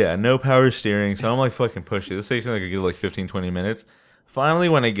metal. Yeah, no power steering, so I'm like fucking pushing. This takes me like a good like 15-20 minutes. Finally,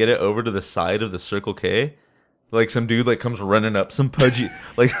 when I get it over to the side of the Circle K, like some dude like comes running up, some pudgy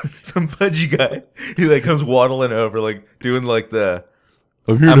like some pudgy guy. He like comes waddling over, like doing like the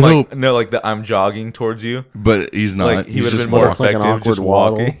I'm here I'm to like, help. no, like I'm jogging towards you. But he's not. Like he He's would have just been more walking. It's like an effective awkward just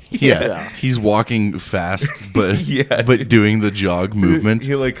waddle. walking. Yeah. He's walking fast, but Yeah, but dude. doing the jog movement.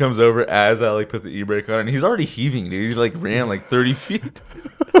 He like comes over as I like put the e-brake on, and he's already heaving, dude. He like ran like 30 feet,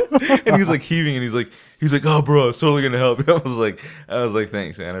 and he's like heaving, and he's like, oh, bro, I was totally gonna help you. I was like,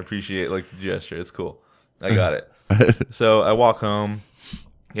 thanks, man. I appreciate like the gesture. It's cool. I got it. So I walk home,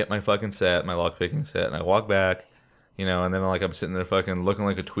 get my fucking set, my lock picking set, and I walk back. You know, and then like I'm sitting there fucking looking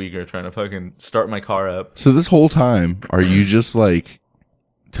like a tweaker trying to fucking start my car up. So this whole time, are you just like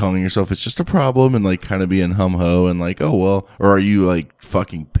telling yourself it's just a problem and like kind of being hum ho and like, oh well, or are you like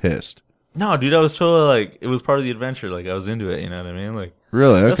fucking pissed? No, dude, I was totally like, it was part of the adventure. Like I was into it. You know what I mean? Like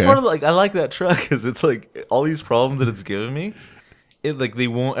Really? that's Okay. part of like I like that truck because it's like all these problems that it's given me. It like they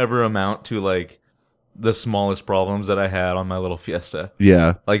won't ever amount to like the smallest problems that I had on my little Fiesta.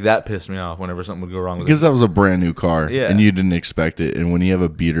 Yeah. Like that pissed me off whenever something would go wrong with Because it. that was a brand new car, Yeah. and you didn't expect it. And when you have a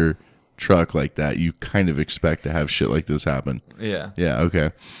beater truck like that, you kind of expect to have shit like this happen. Yeah. Yeah.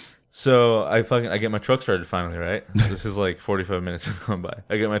 Okay. So I get my truck started finally, right? This is like 45 minutes have gone by.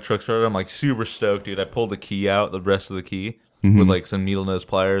 I get my truck started. I'm like super stoked, dude. I pulled the key out, the rest of the key, with like some needle nose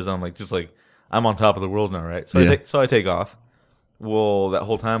pliers. I'm like, I'm on top of the world now, right? So Yeah. I take off. Well, that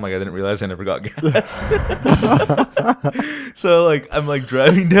whole time, like I didn't realize I never got gas. So like I'm like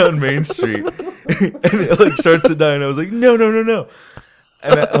driving down Main Street, and it like starts to die, and I was like, no.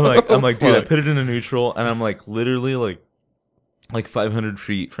 And I'm like, dude, I put it into neutral, and I'm like literally like 500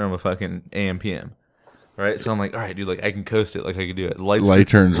 feet from a fucking AM PM. Right? So I'm like, all right, dude, like I can coast it, like I can do it. Light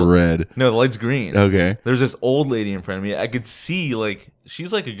turns red. No, the light's green. Okay. There's this old lady in front of me. I could see like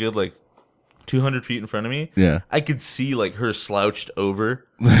she's like a good like 200 feet in front of me. Yeah. I could see like her slouched over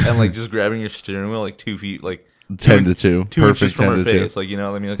and like just grabbing your steering wheel like 2 feet, like 10 to 2. two inches Perfect from 10 her to 2. face. Like, you know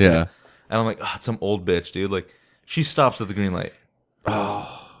what I mean? Like, Yeah. And I'm like, oh, it's some old bitch, dude. Like, she stops at the green light. Was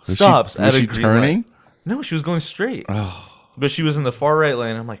Stops was at she a green turning? light. No, she was going straight. But she was in the far right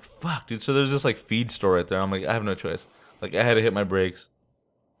lane. I'm like, fuck, dude. So there's this like feed store right there. I'm like, I have no choice. Like, I had to hit my brakes.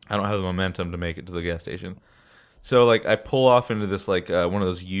 I don't have the momentum to make it to the gas station. So like, I pull off into this like one of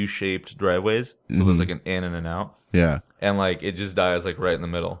those U-shaped driveways. So there's like an in and an out. Yeah. And like, it just dies like right in the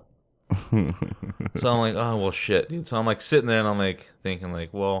middle. So I'm like, oh well, shit, dude. So I'm like sitting there and I'm like thinking like,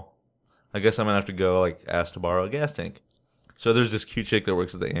 well, I guess I'm gonna have to go like ask to borrow a gas tank. So there's this cute chick that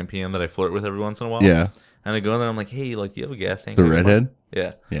works at the AMPM that I flirt with every once in a while. Yeah. And I go in there, I'm like, hey, like, you have a gas tank? The I can redhead? borrow?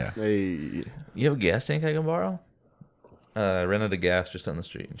 Yeah. Yeah. Hey. You have a gas tank I can borrow? I ran out of gas just on the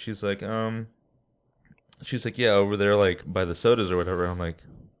street. And she's like, yeah, over there, like, by the sodas or whatever. I'm like,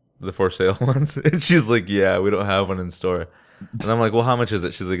 the for sale ones? And she's like, yeah, we don't have one in store. And I'm like, well, how much is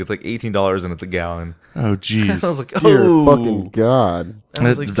it? She's like, it's like $18 and it's a gallon. Oh, jeez. I was like, Dear oh. fucking God. I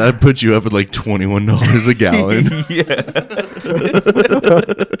was That, like, that puts you up at like $21 a gallon. yeah.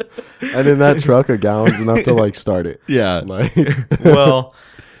 And in that truck, a gallon's enough to like start it. Yeah. Like, Well,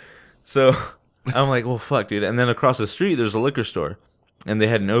 so I'm like, well, fuck, dude. And then across the street, there's a liquor store. And they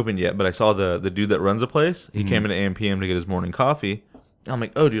hadn't opened yet, but I saw the dude that runs the place. He came into AMPM to get his morning coffee. I'm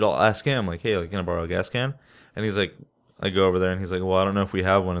like, oh, dude, I'll ask him. Like, hey, like, can I borrow a gas can? And he's like, I go over there, and he's like, well, I don't know if we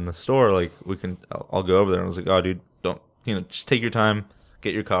have one in the store. Like, I'll go over there. And I was like, oh, dude, don't, just take your time,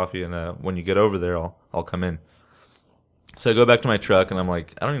 get your coffee, and when you get over there, I'll come in. So I go back to my truck, and I'm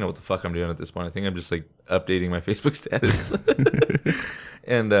like, I don't even know what the fuck I'm doing at this point. I think I'm just, like, updating my Facebook status.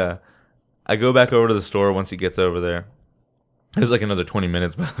 And I go back over to the store once he gets over there. It was, like, another 20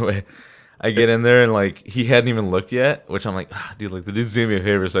 minutes, by the way. I get in there, and, like, he hadn't even looked yet, which I'm like, dude, like, the dude's doing me a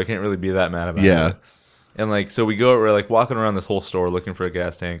favor, so I can't really be that mad about it. And, like, so we're, like, walking around this whole store looking for a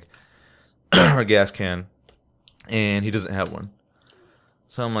gas tank or a gas can, and he doesn't have one.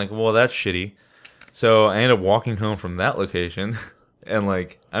 So I'm like, well, that's shitty. So I end up walking home from that location, and,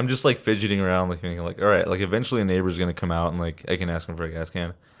 like, I'm just, like, fidgeting around, like, thinking, like, all right, like, eventually a neighbor's going to come out, and, like, I can ask him for a gas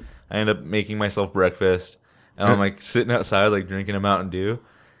can. I end up making myself breakfast, and I'm, like, sitting outside, like, drinking a Mountain Dew,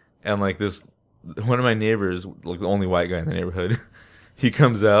 and, like, one of my neighbors, like, the only white guy in the neighborhood, he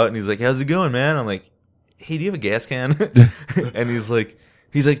comes out, and he's like, how's it going, man? I'm like, hey, do you have a gas can? And he's like,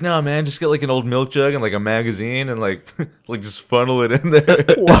 no, man, just get like an old milk jug and like a magazine and like just funnel it in there.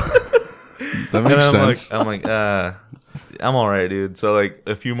 That makes sense. I'm like, I'm all right, dude. So like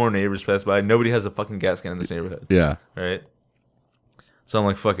a few more neighbors pass by. Nobody has a fucking gas can in this neighborhood. Yeah. Right? So I'm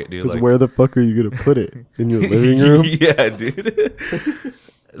like, fuck it, dude. because Like, where the fuck are you gonna put it? In your living room? Yeah, dude.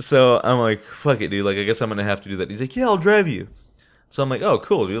 So I'm like, fuck it, dude. Like, I guess I'm gonna have to do that. He's like, yeah, I'll drive you. So I'm like, oh,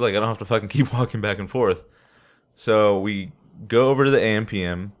 cool, dude. Like, I don't have to fucking keep walking back and forth. So we go over to the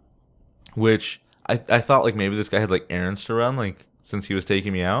AMPM, which I thought, like, maybe this guy had, like, errands to run, like, since he was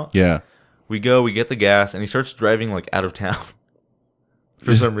taking me out. Yeah. We go, we get the gas, and he starts driving, like, out of town.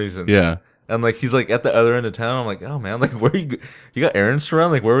 for some reason. Yeah. And like he's like at the other end of town. I'm like, oh man, like where you got errands to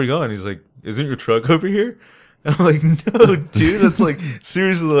run? Like where are we going? He's like, isn't your truck over here? And I'm like, no, dude, that's like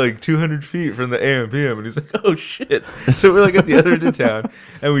seriously like 200 feet from the AM PM. And he's like, oh shit. So we're like at the other end of town,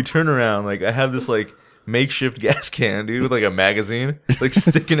 and we turn around. Like I have this like makeshift gas can, dude, with like a magazine like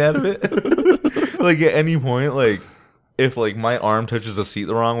sticking out of it. Like at any point, like if like my arm touches the seat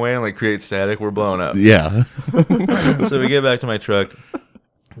the wrong way and like creates static, we're blowing up. Yeah. So we get back to my truck.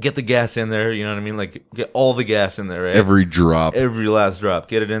 Get the gas in there, you know what I mean? Like, get all the gas in there, right? Every drop. Every last drop.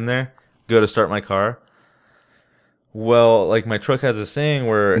 Get it in there. Go to start my car. Well, like, my truck has a saying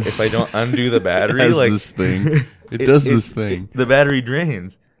where if I don't undo the battery, It has like... this thing. It does this thing. The battery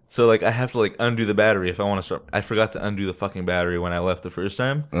drains. So, like, I have to, like, undo the battery if I want to start... I forgot to undo the fucking battery when I left the first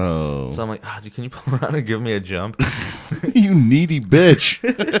time. Oh. So I'm like, dude, can you pull around and give me a jump? You needy bitch.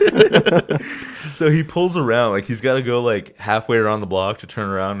 So he pulls around, like he's got to go like halfway around the block to turn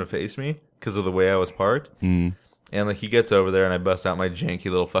around to face me because of the way I was parked. And like he gets over there, and I bust out my janky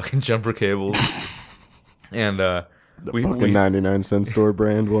little fucking jumper cables, and we 99-cent store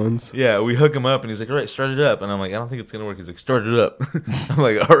brand ones. Yeah, we hook him up, and he's like, all right, start it up, and I'm like, I don't think it's gonna work. He's like, start it up. I'm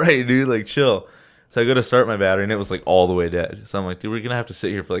like, all right, dude, like chill. So I go to start my battery, and it was like all the way dead. So I'm like, dude, we're gonna have to sit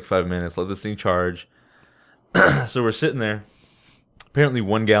here for like 5 minutes, let this thing charge. So we're sitting there. Apparently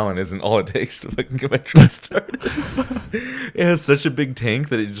 1 gallon isn't all it takes to fucking get my truck started. It has such a big tank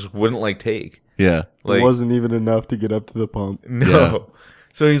that it just wouldn't like take. Yeah. Like, it wasn't even enough to get up to the pump. No. Yeah.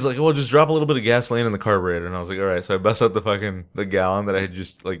 So he's like, well, just drop a little bit of gasoline in the carburetor. And I was like, all right. So I bust out the gallon that I had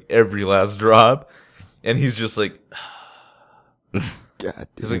just like every last drop. And he's just like, God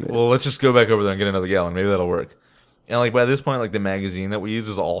he's damn like, it. well, let's just go back over there and get another gallon. Maybe that'll work. And like by this point, like the magazine that we use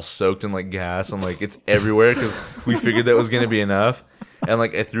is all soaked in like gas and like it's everywhere because we figured that was going to be enough. And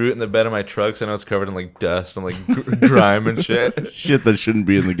like I threw it in the bed of my truck, so now it's covered in like dust and like grime and shit. Shit that shouldn't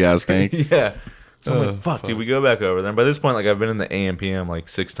be in the gas tank. Yeah. So I'm like, fuck, dude, we go back over there. And by this point, like I've been in the AM PM like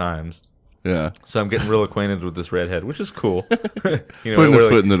 6 times. Yeah. So I'm getting real acquainted with this redhead, which is cool. You know, Putting a we're,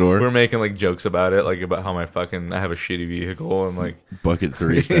 foot like, in the door. We're making like jokes about it, like about how I have a shitty vehicle and like Bucket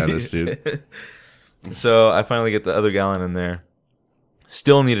 3 status, dude. So I finally get the other gallon in there.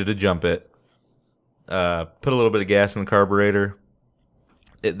 Still needed to jump it. Put a little bit of gas in the carburetor.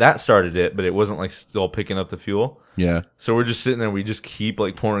 That started it, but it wasn't like still picking up the fuel. Yeah. So we're just sitting there. We just keep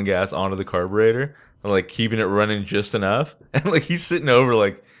like pouring gas onto the carburetor, and, like keeping it running just enough. And like he's sitting over,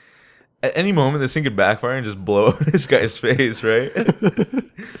 like at any moment this thing could backfire and just blow up this guy's face, right?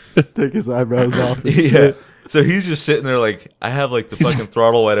 Take his eyebrows off. And Yeah. shit. So he's just sitting there like I have like the fucking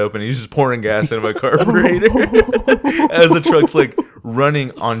throttle wide open. He's just pouring gas into my carburetor as the truck's like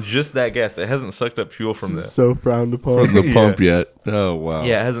running on just that gas. It hasn't sucked up fuel from This the is so frowned upon. From the pump yet. Oh, wow.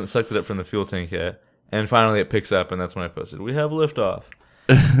 Yeah, it hasn't sucked it up from the fuel tank yet. And finally it picks up, and that's when I posted, we have liftoff.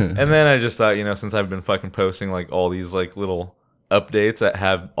 And then I just thought, since I've been fucking posting like all these like little updates that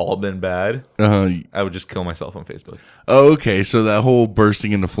have all been bad, I would just kill myself on Facebook. Oh, okay. So that whole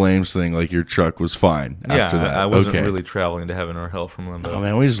bursting into flames thing, like your truck was fine after that. I wasn't okay. really traveling to heaven or hell from limbo. Oh,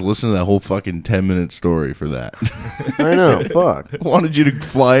 man, we just listened to that whole fucking 10-minute story for that. I know. Fuck. I wanted you to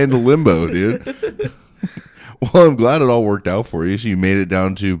fly into limbo, dude. Well, I'm glad it all worked out for you. So you made it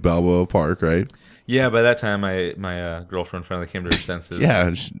down to Balboa Park, right? Yeah, by that time, my girlfriend finally came to her senses.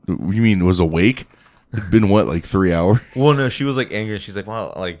 Yeah. You mean was awake? It'd been, what, like 3 hours? Well, no, she was like angry. She's like,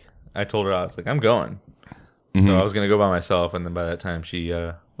 well, like, I told her, I was like, I'm going. So I was going to go by myself. And then by that time, she,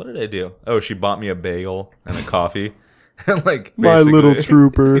 what did I do? Oh, she bought me a bagel and a coffee. And like, My little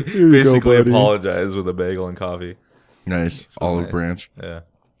trooper. Here you go, basically buddy. apologized with a bagel and coffee. Nice. Olive nice. branch. Yeah.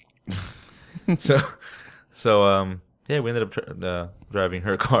 So, yeah, we ended up driving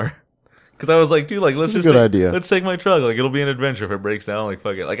her car. Because I was like, dude, like, let's That's just a good idea. Let's take my truck. Like, it'll be an adventure if it breaks down. Like,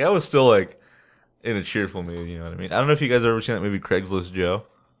 fuck it. Like, I was still like in a cheerful mood. You know what I mean? I don't know if you guys ever seen that movie Craigslist Joe.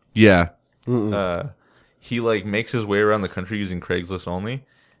 Yeah. He like makes his way around the country using Craigslist only.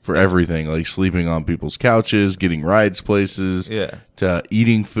 For everything, like sleeping on people's couches, getting rides places, Yeah. to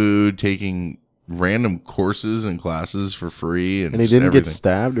eating food, taking random courses and classes for free. And And he just didn't everything. get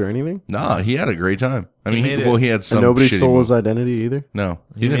stabbed or anything? Nah, he had a great time. I He mean, made he it. had some And nobody shitty stole move. his identity either? No,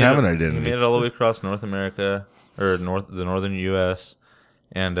 he didn't made have it- an identity. He made it all the way across North America or the northern U.S.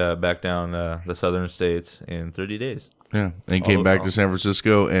 and back down the southern states in 30 days. Yeah, and he came back to San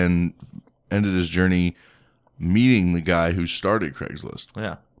Francisco and ended his journey meeting the guy who started Craigslist.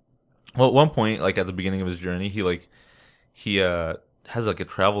 Yeah. Well, at one point, like at the beginning of his journey, he has like a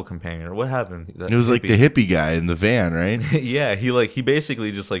travel companion. Or what happened? It was like the hippie guy in the van, right? Yeah, he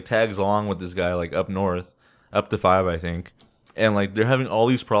basically just like tags along with this guy like up north, up to 5, I think, and like they're having all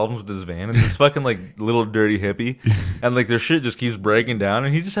these problems with this van, and this fucking like little dirty hippie, and like their shit just keeps breaking down,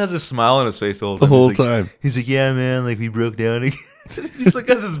 and he just has a smile on his face the whole time. He's like, yeah, man, like we broke down again. He's like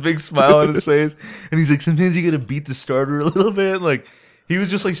got this big smile on his face, and he's like, sometimes you gotta beat the starter a little bit. Like he was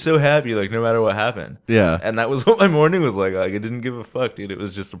just like so happy, like no matter what happened. Yeah, and that was what my morning was like. Like I didn't give a fuck, dude. It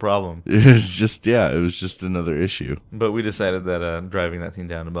was just a problem. It was just another issue. But we decided that driving that thing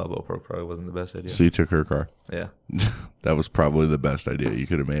down to Balboa Park probably wasn't the best idea. So you took her car. Yeah. That was probably the best idea you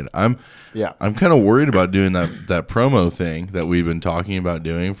could have made. I'm kind of worried about doing that promo thing that we've been talking about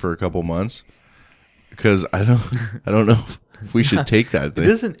doing for a couple months, because I don't know if we should take that thing. It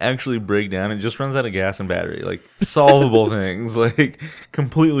doesn't actually break down. It just runs out of gas and battery. Like solvable things, like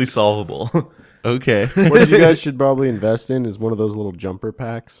completely solvable. Okay. What you guys should probably invest in is one of those little jumper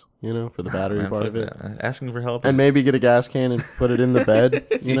packs, you know, for the battery part of it. Asking for help. And maybe get a gas can and put it in the bed,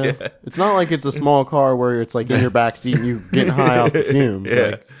 you know? Yeah. It's not like it's a small car where it's like in your back seat and you getting high off the fumes. Yeah.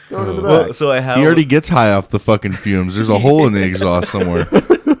 Like, throw it in the back. Well, so I have. He already gets high off the fucking fumes. There's a hole in the exhaust somewhere.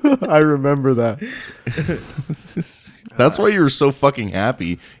 I remember that. That's why you were so fucking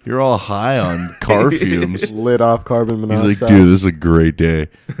happy. You're all high on car fumes. Lit off carbon monoxide. He's like, dude, this is a great day.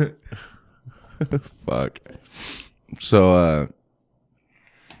 Fuck. So,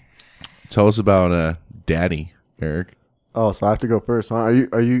 tell us about Daddy, Eric. Oh, so I have to go first, huh?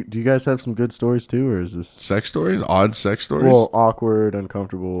 Are you? Do you guys have some good stories too, or is this sex stories? Odd sex stories? Well, awkward,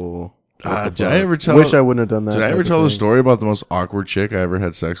 uncomfortable. Did I ever tell? Wish I wouldn't have done that. Did I ever tell the story about the most awkward chick I ever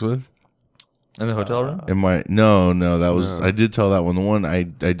had sex with? In the hotel room? No, that was I did tell that one. The one I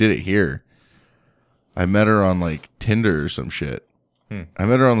did it here. I met her on like Tinder or some shit. I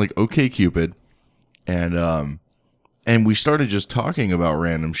met her on like OkCupid, and we started just talking about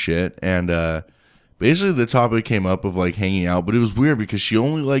random shit, and basically the topic came up of like hanging out, but it was weird because she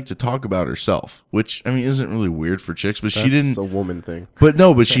only liked to talk about herself, which I mean isn't really weird for chicks, but she didn't. It's a woman thing.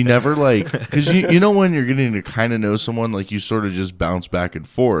 But she never like, because you know when you're getting to kind of know someone, like you sort of just bounce back and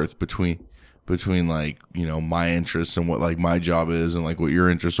forth between like, you know, my interests and what like my job is and like what your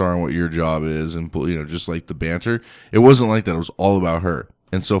interests are and what your job is, and you know, just like the banter. It wasn't like that. It was all about her.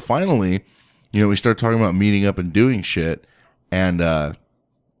 And so finally, you know, we start talking about meeting up and doing shit, and I'm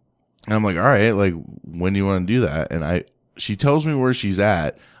like, all right, like when do you want to do that? And she tells me where she's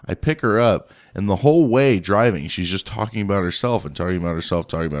at. I pick her up, and the whole way driving, she's just talking about herself and talking about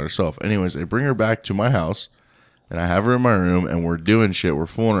herself. Anyways, I bring her back to my house, and I have her in my room, and we're doing shit. We're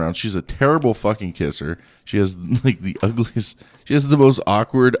fooling around. She's a terrible fucking kisser. She has like the ugliest. She has the most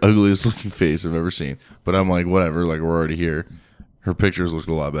awkward, ugliest looking face I've ever seen. But I'm like, whatever. Like we're already here. Her pictures look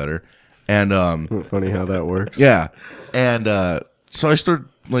a lot better. And funny how that works. Yeah. And so I start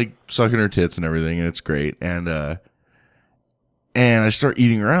like sucking her tits and everything, and it's great. And I start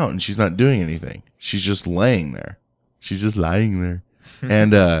eating her out, and she's not doing anything. She's just laying there. She's just lying there.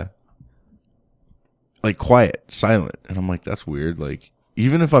 And like quiet, silent. And I'm like, that's weird. Like,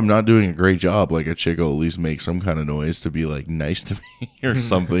 even if I'm not doing a great job, like a chick will at least make some kind of noise to be like nice to me or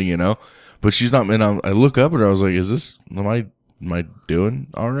something, you know? But she's not, and I look up at her, I was like, am I doing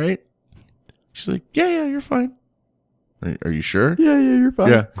all right? She's like, yeah, you're fine. Are you sure? Yeah, you're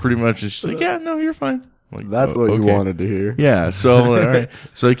fine. Yeah, pretty much. And she's like, yeah, no, you're fine. I'm like, that's what you wanted to hear. Yeah. So I'm like, all right.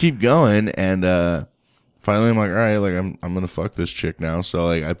 So I keep going, and finally I'm like, all right, like I'm gonna fuck this chick now. So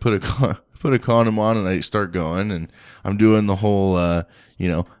like I put a condom on, and I start going, and I'm doing the whole you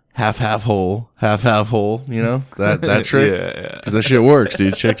know, half hole, you know, that trick. Yeah. Because that shit works,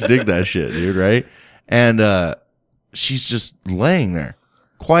 dude. Chicks dig that shit, dude, right? And she's just laying there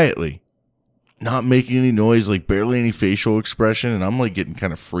quietly, not making any noise, like barely any facial expression, and I'm like getting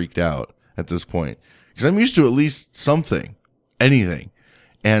kind of freaked out at this point because I'm used to at least something, anything.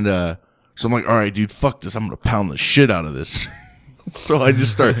 And so I'm like, all right, dude, fuck this. I'm gonna pound the shit out of this. So I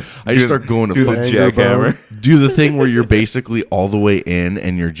just start going to do the jackhammer. Do the thing where you're basically all the way in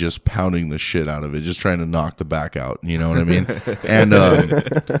and you're just pounding the shit out of it, just trying to knock the back out. You know what I mean?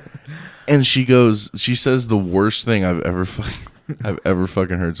 And she says the worst thing I've ever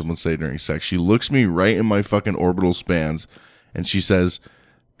fucking heard someone say during sex. She looks me right in my fucking orbital spans, and she says,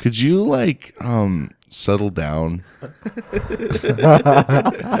 "Could you like settle down?"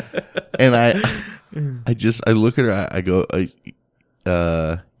 And I look at her. I go,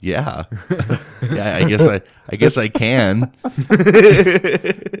 yeah, I guess I can.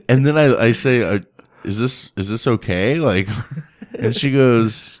 And then I say, is this okay? Like, and she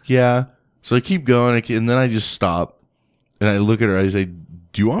goes, yeah. So I keep going, and then I just stop, and I look at her. I say,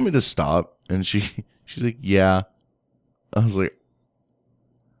 do you want me to stop? And she's like, yeah. I was like,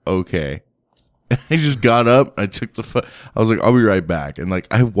 okay. I just got up. I took I was like, I'll be right back. And like,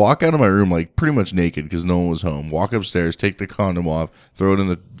 I walk out of my room like pretty much naked because no one was home. Walk upstairs, take the condom off, throw it in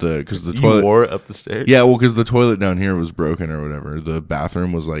because the toilet. You wore it up the stairs? Yeah, well, because the toilet down here was broken or whatever. The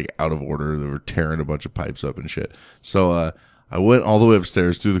bathroom was like out of order. They were tearing a bunch of pipes up and shit. So I went all the way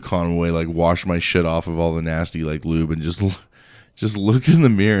upstairs, threw the condom away, like washed my shit off of all the nasty like lube, and just looked in the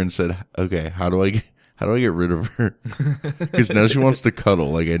mirror and said, okay, how do I get rid of her? Because now she wants to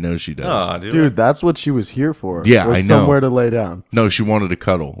cuddle, like I know she does. Oh, Dude, that's what she was here for. Yeah, was I know. Somewhere to lay down. No, she wanted to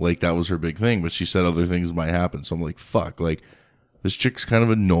cuddle. Like, that was her big thing. But she said other things might happen. So I'm like, fuck. Like, this chick's kind of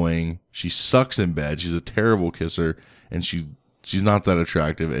annoying. She sucks in bed. She's a terrible kisser. And she's not that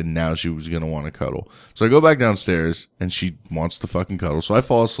attractive. And now she was going to want to cuddle. So I go back downstairs, and she wants to fucking cuddle. So I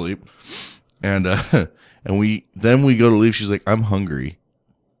fall asleep. And we go to leave. She's like, I'm hungry.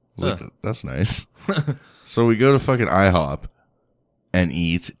 I was like, that's nice. So we go to fucking IHOP and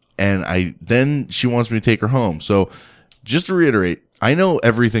eat, and then she wants me to take her home. So just to reiterate, I know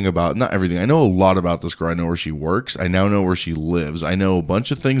everything not everything. I know a lot about this girl. I know where she works. I now know where she lives. I know a bunch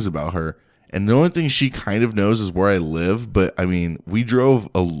of things about her. And the only thing she kind of knows is where I live. But I mean,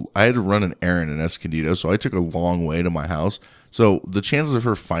 I had to run an errand in Escondido, so I took a long way to my house. So the chances of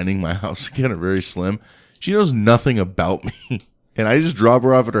her finding my house again are very slim. She knows nothing about me. And I just drop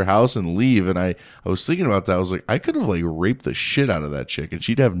her off at her house and leave. And I was thinking about that. I was like, I could have like raped the shit out of that chick, and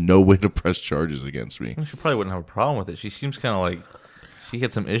she'd have no way to press charges against me. She probably wouldn't have a problem with it. She seems kind of like she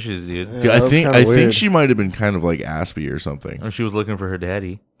had some issues, dude. Yeah, I think she might have been kind of like Aspie or something. Or she was looking for her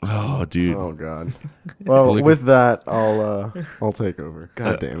daddy. Oh, dude. Oh god. Well, with that, I'll take over.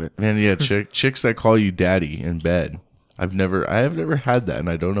 God damn it, man. Yeah, chicks that call you daddy in bed. I have never had that, and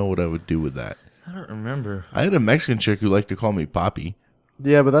I don't know what I would do with that. I don't remember. I had a Mexican chick who liked to call me papi.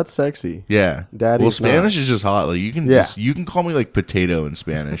 Yeah, but that's sexy. Yeah, Daddy's well, Spanish is just hot. Like you can call me like potato in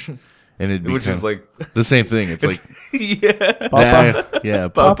Spanish, and it'd be which is like the same thing. It's like yeah, Papa. Yeah,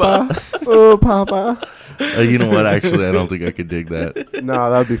 Papa. Oh, Papa. You know what? Actually, I don't think I could dig that.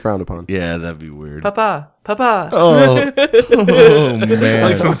 No, that would be frowned upon. Yeah, that'd be weird. Papa. Oh man,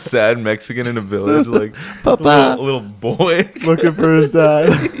 like some sad Mexican in a village, like Papa. little boy Looking for his dad.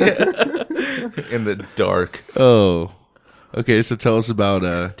 in the dark. Oh, okay. So tell us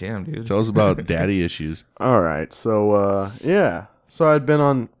about damn, dude. Tell us about daddy issues. All right, so yeah, so I'd been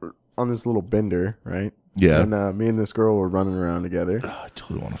on this little bender, right? Yeah, and me and this girl were running around together. I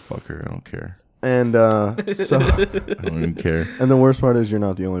totally want to fuck her. I don't care. And so I don't even care. And the worst part is you're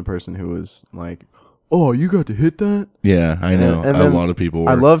not the only person who was like, "Oh, you got to hit that?" Yeah, I know. And a lot of people were.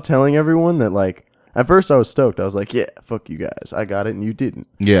 I love telling everyone that, like, at first I was stoked. I was like, "Yeah, fuck you guys. I got it and you didn't."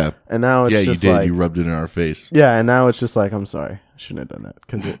 Yeah. And now it's just you did. like, You rubbed it in our face. yeah, and now it's just like, I'm sorry. I shouldn't have done that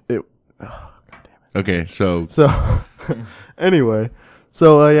because it oh, God damn it. Okay, so Anyway,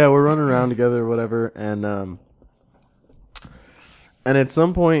 so yeah, we're running around together or whatever, and at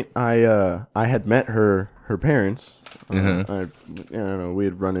some point I had met her parents. I don't know, we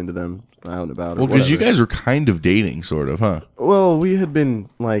had run into them out and about. Well, because you guys were kind of dating, sort of, huh? Well, we had been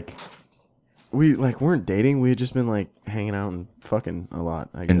like, we like weren't dating. We had just been like hanging out and fucking a lot,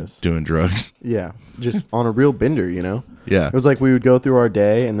 I guess. And doing drugs. Yeah, just on a real bender, you know? Yeah. It was like we would go through our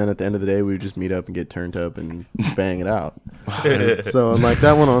day, and then at the end of the day, we would just meet up and get turned up and bang it out. So, and like,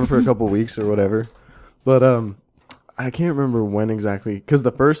 that went on for a couple weeks or whatever. But I can't remember when exactly, because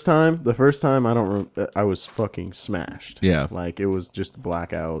the first time, I was fucking smashed. Yeah. Like, it was just a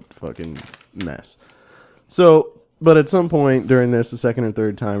blackout fucking mess. So, but at some point during this, the second or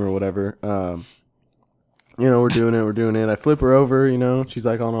third time or whatever, you know, we're doing it. I flip her over, you know, she's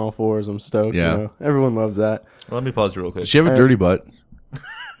like on all fours. I'm stoked. Yeah. You know? Everyone loves that. Well, let me pause you real quick. Does she have a dirty butt?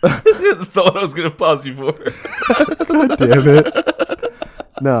 That's all I was gonna pause you for. God damn it.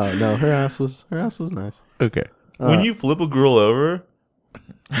 No, her ass was nice. Okay. When you flip a girl over,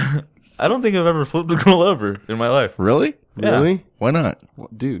 I don't think I've ever flipped a girl over in my life. Really? Yeah. Really? Why not? Well,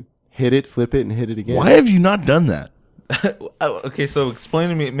 dude, hit it, flip it, and hit it again. Why have you not done that? Okay, so explain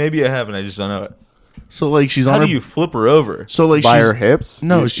to me. Maybe I haven't. I just don't know it. So, like, she's How on do her... you flip her over? So, like, By she's... her hips?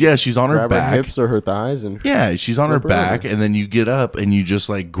 No, You she's on her grab back. her hips or her thighs, and Yeah, she's on her Flip her back, over. and then you get up and you just,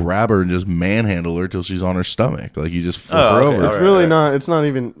 like, grab her and just manhandle her till she's on her stomach. Like, you just flip Oh, her okay, over. it's Alright, really alright. not. It's not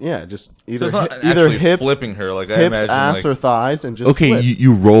even. Yeah, just So either it's not either actually hips, flipping her like I hips, imagine. ass, like, or thighs, and just Okay, flip.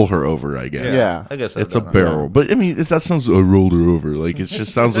 you roll her over, I guess. Yeah. I guess I've It's a done that. barrel. But, I mean, that sounds... I rolled her over. Like, it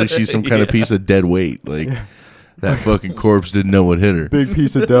just sounds like she's some kind of piece of dead weight. Like, that fucking corpse didn't know what hit her. Big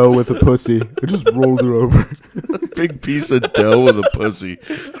piece of dough with a pussy. I just rolled her over. Big piece of dough with a pussy.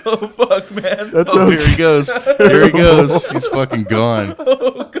 Oh fuck, man! That's Oh, here he goes. Here he goes. He's fucking gone.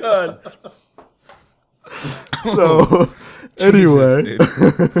 Oh god! So Anyway.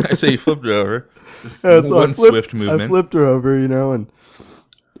 I say you flipped her over. Yeah, so One swift movement. I flipped her over, you know, and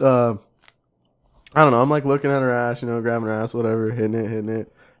I don't know. I'm like looking at her ass, you know, grabbing her ass, whatever, hitting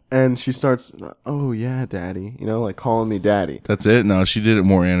it. And she starts, oh, yeah, daddy, you know, like calling me daddy. That's it? No, she did it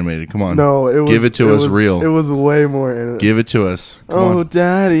more animated. Come on. No, it was. Give it to us real. It was way more animated. Give it to us. Come on.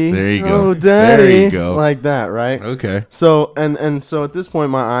 Daddy. There you go. Oh, daddy. There you go. Like that, right? Okay. So, and so at this point,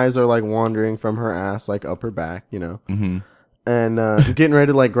 my eyes are like wandering from her ass, like up her back, you know? Mm-hmm. And I'm getting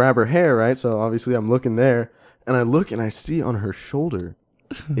ready to like grab her hair, right? So obviously I'm looking there, and I look and I see on her shoulder,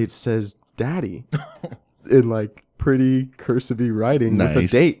 it says daddy in like pretty cursive-y writing with a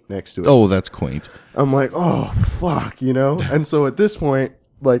date next to it. Oh, that's quaint. I'm like, oh, fuck, you know? And so at this point,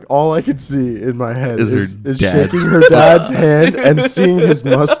 like, all I could see in my head is shaking her dad's hand and seeing his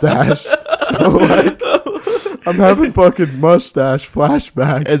mustache. So, like, I'm having fucking mustache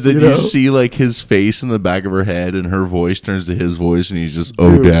flashbacks. And then you know? see, like, his face in the back of her head, and her voice turns to his voice, and he's just,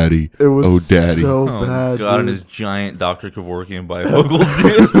 oh, Dude, daddy. It was oh, daddy. so Oh, bad, God, and dude. his giant Dr. Kevorkian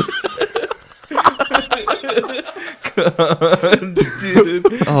bifocals, dude. God,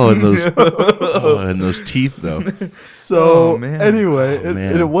 dude. Oh, and those teeth, though. So Oh, man. anyway,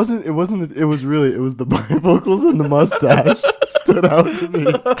 man. it was the bifocals and the mustache stood out to me.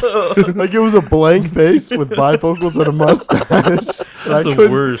 Like it was a blank face with bifocals and a mustache. That's the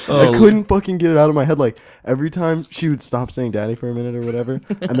worst. I couldn't fucking get it out of my head. Like every time she would stop saying daddy for a minute or whatever,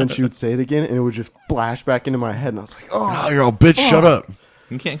 and then she would say it again, and it would just flash back into my head, and I was like, Oh, you're all bitch, shut up.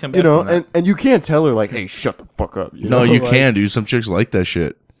 You can't come back you know, from that. and you can't tell her like, hey, shut the fuck up. You No, know? you Like, can, dude. Some chicks like that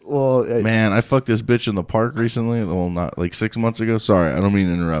shit. Well, Man, I fucked this bitch in the park recently. Well, not like 6 months ago. Sorry, I don't mean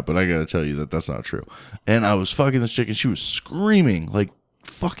to interrupt, but I gotta tell you that that's not true. And I was fucking this chick, and she was screaming like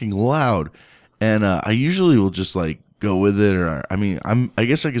fucking loud. And I usually will just like go with it, or I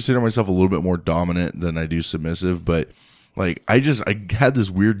guess I consider myself a little bit more dominant than I do submissive. But like, I had this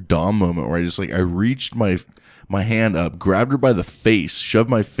weird dom moment where I reached my hand up, grabbed her by the face, shoved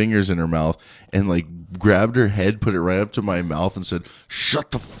my fingers in her mouth, and like grabbed her head, put it right up to my mouth, and said,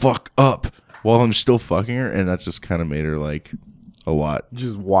 "Shut the fuck up," while I'm still fucking her, and that just kind of made her like a lot.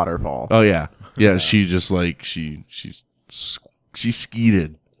 just waterfall. Oh yeah. She just like she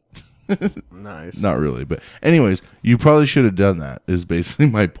skeeted. Nice. Not really, but anyways, you probably should have done that. Is basically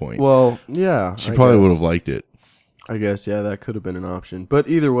my point. Well, yeah. she probably guess. would have liked it. I guess, yeah, that could have been an option. But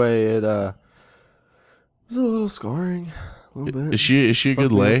either way, it was a little scarring, a little bit. Is she a Fucked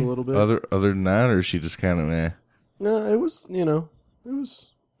good me up lay? a little bit. Other than that, or is she just kind of meh? No, it was,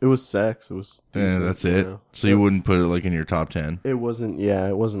 it was sex. It was Yeah, decent, that's it. So you wouldn't put it like in your top 10? It wasn't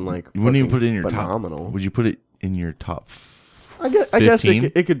like You wouldn't even fucking put it in your phenomenal. top. Would you put it in your top? I guess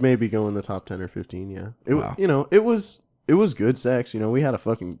 15? it could maybe go in the top 10 or 15. Yeah, Wow. it was good sex. We had a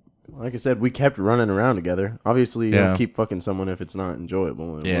fucking, like I said, we kept running around together. Obviously, you Yeah. don't keep fucking someone if it's not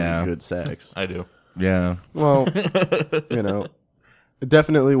enjoyable. It Yeah. wasn't good sex. I do. Yeah. Well, it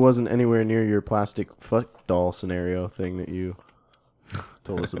definitely wasn't anywhere near your plastic fuck doll scenario thing that you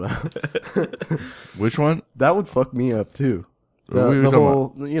told us about. Which one? That would fuck me up too. What were you The talking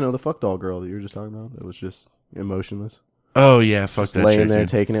whole, the fuck doll girl that you were just talking about, that was just emotionless, Oh yeah, fuck just that laying chick, there dude.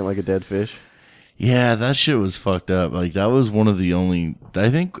 taking it like a dead fish. Yeah, that shit was fucked up. Like that was one of the only. I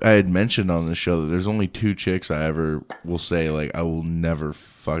think I had mentioned on the show that there's only 2 chicks I ever will say like I will never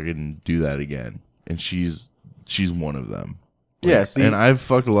fucking do that again, and she's one of them. Like, Yeah, see, and I've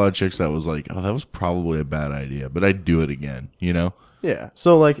fucked a lot of chicks that was like, oh, that was probably a bad idea, but I'd do it again. yeah.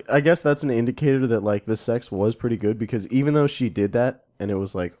 So like, I guess that's an indicator that like the sex was pretty good, because even though she did that and it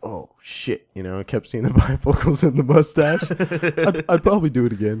was like, oh shit, I kept seeing the bifocals and the mustache, I'd probably do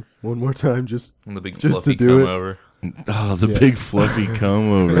it again one more time just And the big Just fluffy to do come it. over. Oh, the big fluffy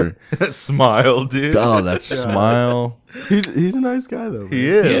come over. Smile, dude. Oh, that smile. He's a nice guy though. man. He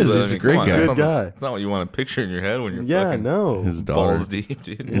is. He is. but He's a great come on, guy. it's Good not- guy. It's not what you want to picture in your head when you're Yeah, fucking no. His daughter. balls deep,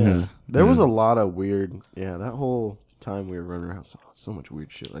 dude. Yeah. There was a lot of weird. Yeah, that whole time we were running around, so much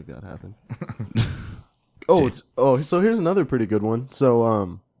weird shit like that happened. So here's another pretty good one.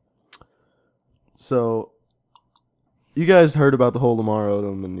 So you guys heard about the whole Lamar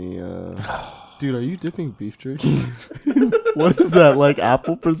Odom and the dude, are you dipping beef jerky? What is that, like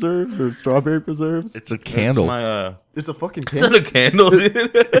apple preserves or strawberry preserves? It's a candle. It's a fucking It's not a candle, dude.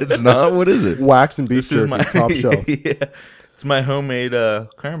 It's not. What is it? wax and beef This is jerky, my top shelf. Yeah, it's my homemade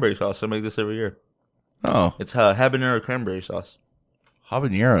cranberry sauce. I make this every year. Oh, It's habanero cranberry sauce.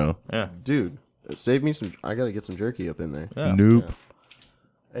 habanero. Yeah. Dude, save me some. I gotta get some jerky up in there. Yeah. Nope.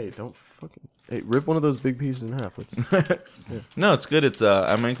 Hey, don't fucking. Hey, rip one of those big pieces in half. No, it's good. It's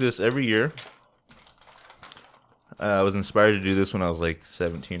I make this every year. I was inspired to do this when I was like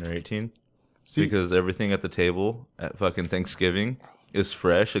 17 or 18. because everything at the table at fucking Thanksgiving is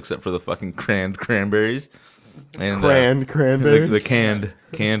fresh except for the fucking canned cranberries. And cranberries? The canned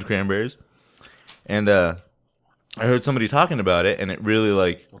cranberries. And I heard somebody talking about it, and it really,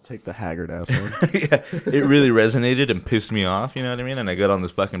 like... I'll take the haggard ass one. Yeah, it really resonated and pissed me off, you know what I mean? And I got on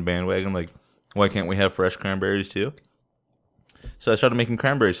this fucking bandwagon, like, why can't we have fresh cranberries, too? So I started making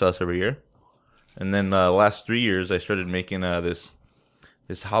cranberry sauce every year. And then the last 3 years, I started making this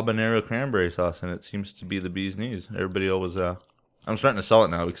habanero cranberry sauce, and it seems to be the bee's knees. Everybody always... I'm starting to sell it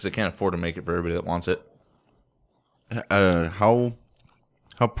now because I can't afford to make it for everybody that wants it. How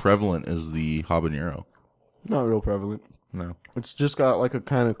prevalent is the habanero? Not real prevalent. No. It's just got like a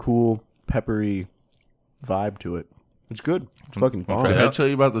kind of cool, peppery vibe to it. It's good. It's fucking bomb. Did I tell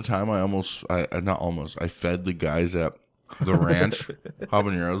you about the time I fed the guys at the ranch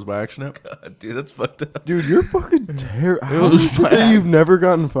habaneros by accident? God, dude, that's fucked up. Dude, you're fucking terrible. How is it that you've never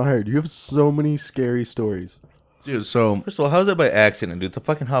gotten fired? You have so many scary stories. Dude, so First of all, how's that by accident, dude? It's a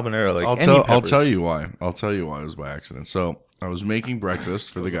fucking habanero. Like I'll tell you why. I'll tell you why it was by accident. So I was making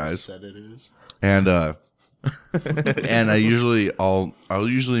breakfast for the guys. Said it is. And and I'll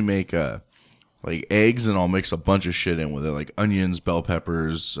usually make like eggs, and I'll mix a bunch of shit in with it, like onions, bell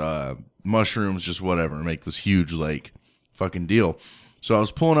peppers, mushrooms, just whatever, and make this huge like fucking deal. So I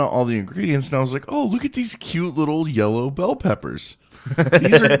was pulling out all the ingredients, and I was like, "Oh, look at these cute little yellow bell peppers.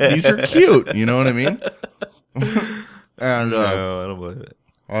 These are cute." You know what I mean? And no, I don't believe it.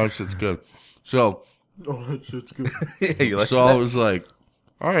 oh, that shit's good. So Oh, that shit's good. Yeah, you like so I was like,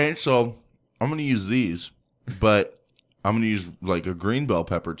 all right, so I'm going to use these, but I'm going to use like a green bell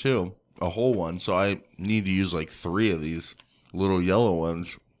pepper too, a whole one. So I need to use like 3 of these little yellow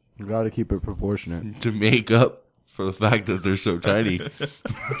ones You gotta keep it proportionate. to make up for the fact that they're so tiny.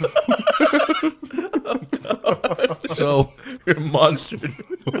 So You're a monster.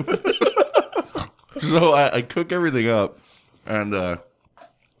 So I cook everything up, and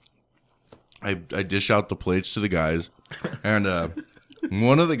I dish out the plates to the guys, and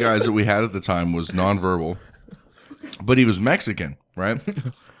one of the guys that we had at the time was nonverbal, but he was Mexican, right?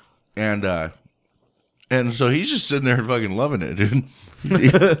 And so he's just sitting there fucking loving it, dude.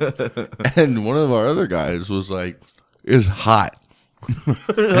 And one of our other guys was like, "It's hot,"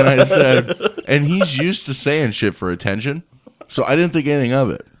 and I said, and he's used to saying shit for attention, so I didn't think anything of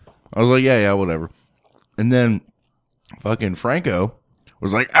it. I was like, yeah, whatever. And then fucking Franco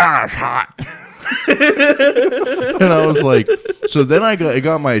was like, it's hot. And I was like, so then it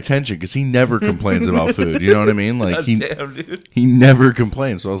got my attention because he never complains about food. You know what I mean? Like Damn, dude. he never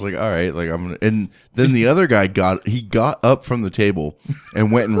complains. So I was like, all right, like I'm gonna. And then the other guy got up from the table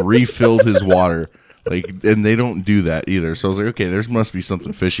and went and refilled his water. Like, and they don't do that either. So I was like, okay, there must be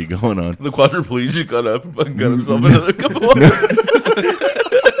something fishy going on. The quadriplegic got up and fucking got himself another cup of water.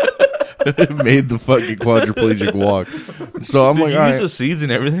 Made the fucking quadriplegic walk. So I'm Did like, you all use right. the seeds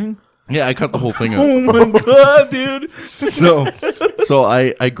and everything? Yeah, I cut the whole thing up. Oh my god, dude. So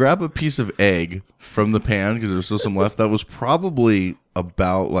I grab a piece of egg from the pan because there's still some left. That was probably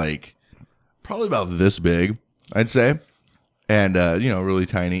about this big, I'd say, and really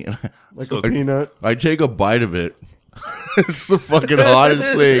tiny. Like a peanut. I take a bite of it. It's the fucking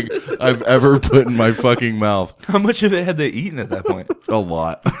hottest thing I've ever put in my fucking mouth. How much of it had they eaten at that point? A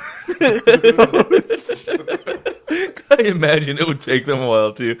lot. I imagine it would take them a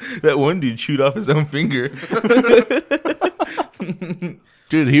while too. That one dude chewed off his own finger.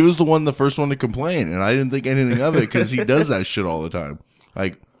 Dude, he was the first one to complain, and I didn't think anything of it because he does that shit all the time.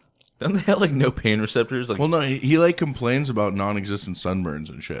 Like, Don't they have like no pain receptors? Like, well, no, he like complains about non-existent sunburns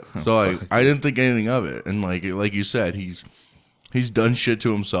and shit. So I didn't think anything of it, and like you said, he's done shit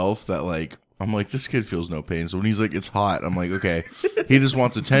to himself that like I'm like, this kid feels no pain. So when he's like, it's hot, I'm like, okay, he just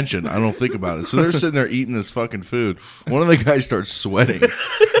wants attention. I don't think about it. So they're sitting there eating this fucking food. One of the guys starts sweating.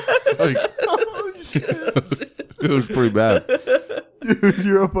 Like, it was pretty bad. Dude,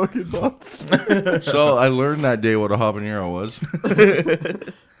 you're a fucking monster. So I learned that day what a habanero was.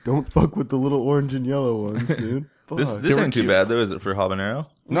 Don't fuck with the little orange and yellow ones, dude. this ain't too bad though, is it, for habanero?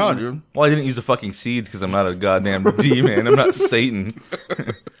 No, dude. Well, I didn't use the fucking seeds because I'm not a goddamn D man. I'm not Satan.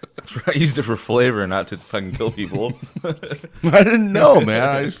 I used it for flavor, not to fucking kill people. I didn't know, man.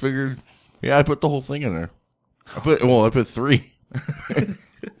 I just figured, yeah, I put the whole thing in there. I put 3.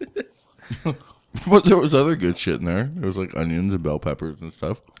 But there was other good shit in there. There was like onions and bell peppers and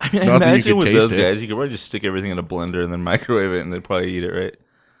stuff. I mean, Not that you imagine could with taste those it. guys, you could probably just stick everything in a blender and then microwave it, and they'd probably eat it, right?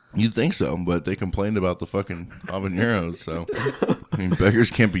 You'd think so, but they complained about the fucking habaneros. So, I mean, beggars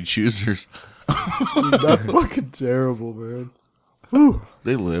can't be choosers. Dude, that's fucking terrible, man. Whew.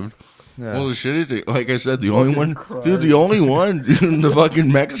 They lived. Well, the shitty thing, like I said, the only one, the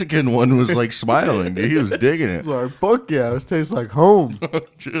fucking Mexican one was like smiling, dude. He was digging it. It's like, fuck yeah, this tastes like home.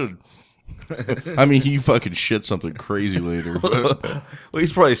 Dude. I mean, he fucking shit something crazy later. But. Well,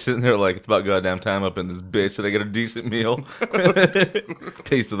 he's probably sitting there like, it's about goddamn time up in this bitch that I get a decent meal.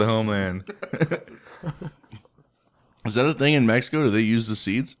 Taste of the homeland. Is that a thing in Mexico? Do they use the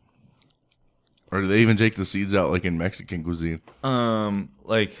seeds? Or do they even take the seeds out like in Mexican cuisine?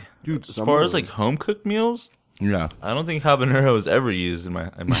 Like, Dude, as far as like home cooked meals, Yeah. I don't think habanero is ever used in my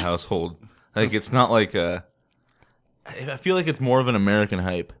household. Like, it's not like I feel like it's more of an American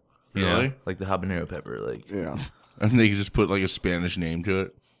hype. You Really? know? Like the habanero pepper. Like, Yeah. And they just put like a Spanish name to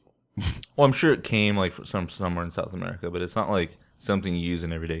it. well, I'm sure it came like from somewhere in South America, but it's not like something you use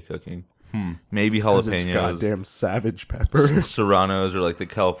in everyday cooking. Maybe 'Cause it's jalapenos, goddamn savage pepper. serranos, or like the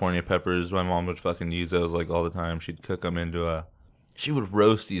California peppers. My mom would fucking use those like all the time. She'd cook them into a. She would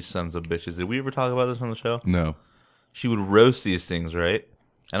roast these sons of bitches. Did we ever talk about this on the show? No. She would roast these things, right?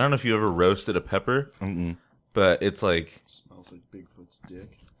 I don't know if you ever roasted a pepper, but it's like. Smells like Bigfoot's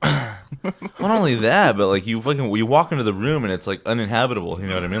dick. Not only that, but like you walk into the room and it's like uninhabitable. You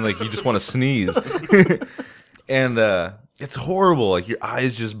know what I mean? Like you just want to sneeze, and it's horrible. Like your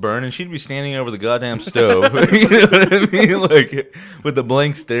eyes just burn, and she'd be standing over the goddamn stove. You know what I mean? Like with the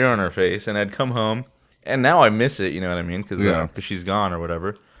blank stare on her face. And I'd come home, and now I miss it. You know what I mean? Because she's gone or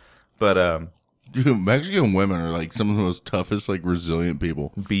whatever. But Dude, Mexican women are like some of the most toughest, like resilient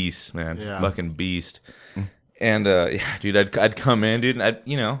people. beast, man, Yeah. fucking beast. And yeah, dude, I'd come in, dude,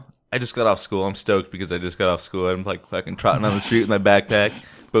 and I just got off school. I'm stoked because I just got off school. I'm like fucking trotting on the street with my backpack,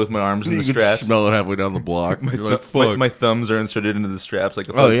 both my arms in You the can straps. smell it halfway down the block. You're like, fuck. My thumbs are inserted into the straps like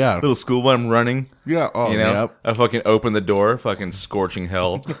a yeah. little schoolboy. I'm running. Yeah. Oh, You know, yep. I fucking open the door, fucking scorching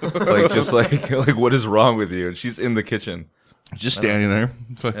hell, like just like what is wrong with you? And she's in the kitchen. Just standing there.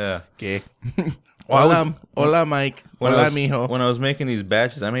 Yeah. Okay. Well, Hola, Mike. Hola, mijo. When I was making these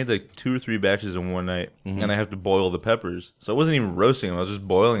batches, I made like 2 or 3 batches in one night, and I have to boil the peppers. So I wasn't even roasting them; I was just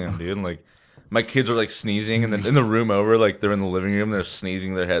boiling them, dude. And like, my kids are like sneezing, and then in the room over, like they're in the living room, they're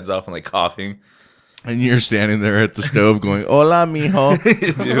sneezing their heads off and like coughing. And you're standing there at the stove going, Hola, mijo.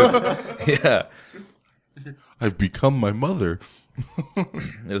 Dude, yeah, I've become my mother.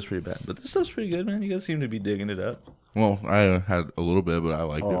 it was pretty bad, but this stuff's pretty good, man. You guys seem to be digging it up. Well, I had a little bit, but I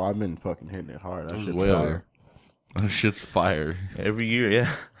liked Oh, it. I've been fucking hitting it hard. That shit's Way fire. over. That shit's fire. Every year,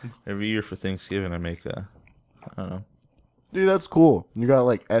 yeah, every year for Thanksgiving, I make I don't know, Dude, that's cool. You got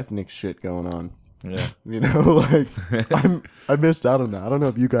like ethnic shit going on. yeah. You know, like I missed out on that. I don't know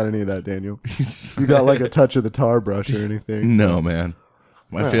if you got any of that, Daniel. You got like a touch of the tar brush or anything. No, man.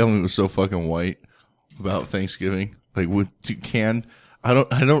 My Yeah. family was so fucking white about Thanksgiving. Like, with canned.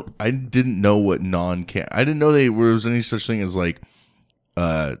 I didn't know what non-canned. I didn't know there was any such thing as like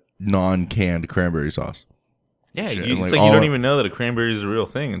non-canned cranberry sauce. Yeah, Shit, it's like like all- you don't even know that a cranberry is a real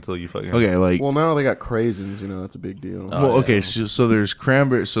thing until you fucking. Okay, like, Well, now they got craisins. You know, that's a big deal. well, okay, so there's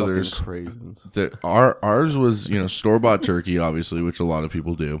cranberry. So Fucking there's craisins. ours was store-bought turkey, obviously, which a lot of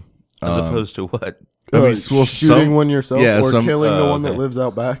people do. As opposed to what? I mean, well, shooting some- one yourself yeah, or some- killing the one that okay. lives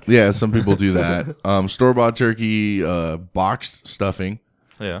out back. Yeah, some people do that. Store-bought turkey, boxed stuffing,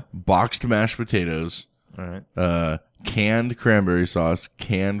 Yeah. boxed mashed potatoes, All right. canned cranberry sauce,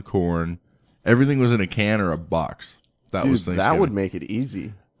 canned corn. Everything was in a can or a box. That Dude, was that Thanksgiving. would make it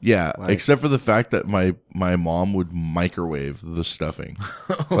easy. Yeah, like- except for the fact that my mom would microwave the stuffing.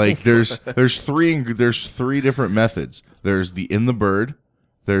 Like there's three different methods. There's the in the bird,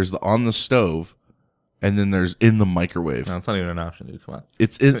 there's the on the stove, and then there's in the microwave. No, it's not even an option, dude. Come on.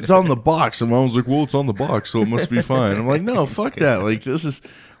 It's on the box, and mom was like, "Well, it's on the box, so it must be fine." I'm like, "No, fuck that! Like this is."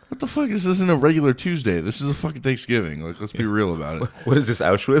 What the fuck? This isn't a regular Tuesday. This is a fucking Thanksgiving. Like, let's be real about it. What is this,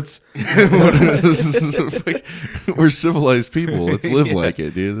 Auschwitz? We're civilized people. Let's live like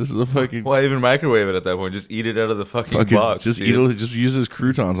it, dude. This is a fucking. Why even microwave it at that point? Just eat it out of the fucking box. just dude. eat it. Just use it as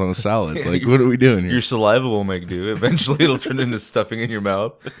croutons on a salad. Like, what are we doing here? Your saliva will make do. Eventually, it'll turn into stuffing in your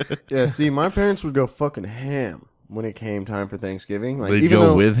mouth. Yeah, see, my parents would go fucking ham when it came time for Thanksgiving. Like, They'd even go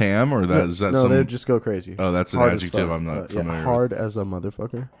though, with ham, or that is that no, some? they'd just go crazy. Oh, that's an Hard as adjective fuck. I'm not Yeah, familiar with. hard as a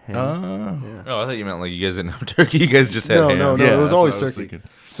motherfucker. Ham. Yeah. Oh, I thought you meant like you guys didn't have turkey. You guys just had No, ham. no, no. Yeah, it was that's always what I was turkey. thinking.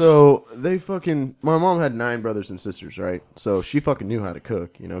 So they fucking. My mom had 9 brothers and sisters, right? So she fucking knew how to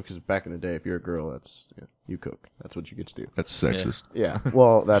cook, you know, because back in the day, if you're a girl, that's you cook. That's what you get to do. That's sexist. Yeah.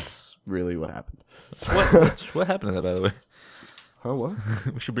 Well, that's really what happened. What happened to that, by the way? Huh? What?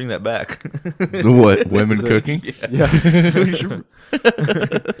 We should bring that back. What? Women cooking? Yeah.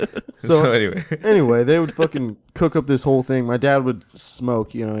 So anyway. Anyway, they would fucking cook up this whole thing. My dad would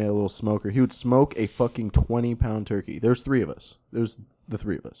smoke, you know, he had a little smoker. He would smoke a fucking 20-pound turkey. There's 3 of us. There's the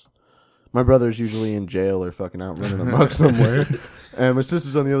 3 of us. My brother's usually in jail or fucking out running amok somewhere, and my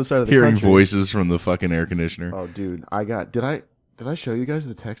sister's on the other side of the Hearing country. voices from the fucking air conditioner. Oh, dude, did I show you guys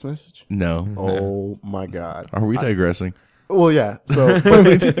the text message? No. Oh my god. Are we digressing? Well, yeah. So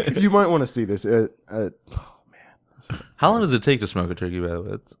but you might want to see this. How long does it take to smoke a turkey? By the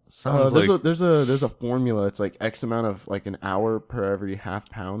way, it sounds like there's a formula. It's like X amount of like an hour per every half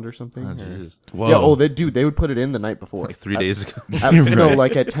pound or something. oh, Jesus. Whoa. Yeah. Oh, they would put it in the night before. Like 3 days ago. No,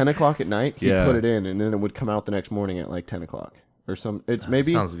 like at 10 o'clock at night, he'd Yeah. put it in, and then it would come out the next morning at like 10 o'clock or some. It's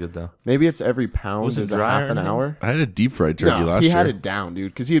maybe Sounds good though. maybe it's every pound Was it is a dry half or an anything? hour. I had a deep fried turkey No, last he year. had it down,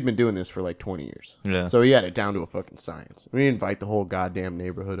 dude, because he had been doing this for like 20 years. Yeah. So he had it down to a fucking science. We invite the whole goddamn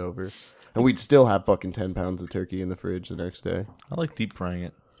neighborhood over, and we'd still have fucking 10 pounds of turkey in the fridge the next day. I like deep frying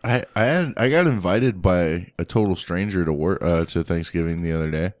it. I got invited by a total stranger to work to Thanksgiving the other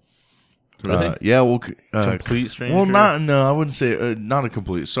day. Really? Yeah, well, Complete stranger? Well, I wouldn't say not a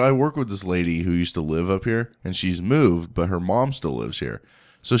complete. So I work with this lady who used to live up here, and she's moved, but her mom still lives here.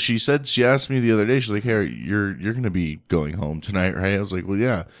 So she asked me the other day, she's like, "Hey, you're going to be going home tonight, right?" I was like, "Well,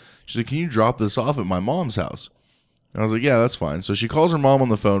 yeah." She's like, "Can you drop this off at my mom's house?" And I was like, "Yeah, that's fine." So she calls her mom on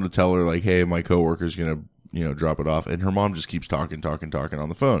the phone to tell her like, "Hey, my coworker's going to drop it off," and her mom just keeps talking on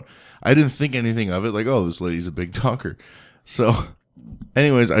the phone. I didn't think anything of it, like, oh, this lady's a big talker. So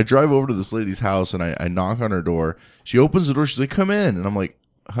anyways, I drive over to this lady's house and I knock on her door. She opens the door, she's like, "Come in," and I'm like,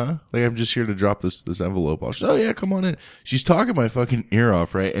 huh? Like, I'm just here to drop this envelope off. She's like, "Oh yeah, come on in." She's talking my fucking ear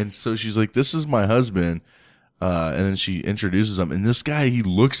off, right? And so she's like, "This is my husband," and then she introduces him, and this guy, he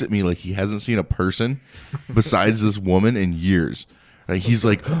looks at me like he hasn't seen a person besides this woman in years. Like, he's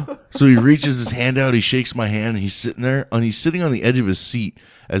like, so he reaches his hand out, he shakes my hand, and he's sitting there, and he's sitting on the edge of his seat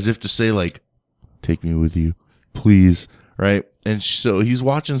as if to say, like, "Take me with you, please," right? And so he's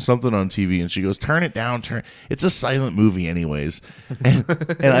watching something on TV, and she goes, "Turn it down, it's a silent movie anyways." And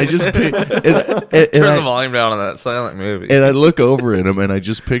I just turn the volume down on that silent movie. And I look over at him, and I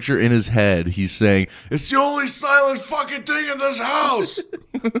just picture in his head, he's saying, "It's the only silent fucking thing in this house."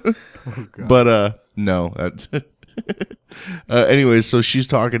 But, no. Anyways, so she's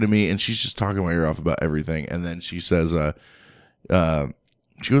talking to me, and she's just talking my ear off about everything. And then she says,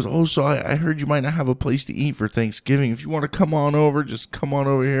 she goes, "Oh, so I heard you might not have a place to eat for Thanksgiving. If you want to come on over, just come on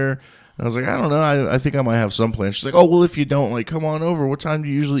over here." And I was like, "I don't know. I think I might have some plans." She's like, "Oh, well, if you don't, like, come on over. What time do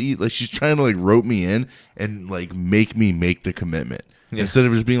you usually eat?" Like, she's trying to, like, rope me in and, like, make me make the commitment. Yeah. Instead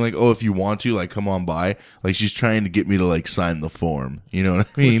of just being like, "Oh, if you want to, like, come on by." Like, she's trying to get me to, like, sign the form. You know what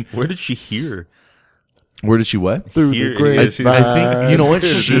I mean? Where did she hear? Where did she what? Through Here- the grapevine. I think, you know what?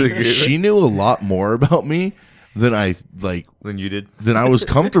 Through the grapevine. She knew a lot more about me than I, like, Than you did? than I was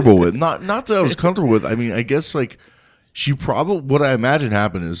comfortable with. Not that I was comfortable with. I mean, I guess, like, she probably, what I imagine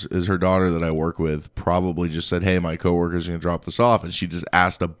happened is her daughter that I work with probably just said, "Hey, my coworker's going to drop this off." And she just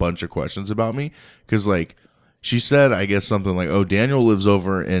asked a bunch of questions about me. Cause, like, she said, I guess, something like, "Oh, Daniel lives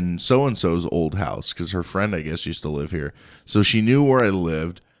over in so-and-so's old house." Cause her friend, I guess, used to live here. So she knew where I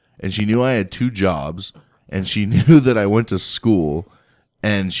lived, and she knew I had 2 jobs, and she knew that I went to school.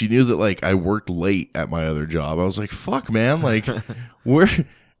 And she knew that, like, I worked late at my other job. I was like, "Fuck, man. Like, where do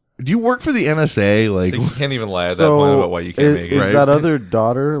you work for the NSA?" Like, So you can't even lie at that point about why you can't make it. Is right? that other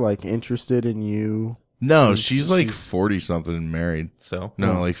daughter like interested in you? no, she's like 40-something and married. So?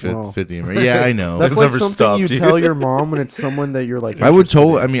 No, like well. 50 and married. Yeah, I know. That's It's like never something stopped you you. tell your mom when it's someone that you're like. I would interested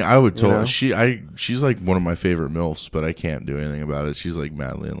told. in. I mean, I would You told. know? She's like one of my favorite milfs, but I can't do anything about it. She's like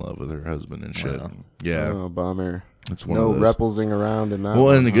madly in love with her husband and shit. Wow. Yeah, Oh, bummer. it's one No of those. reppelsing around in that. Well,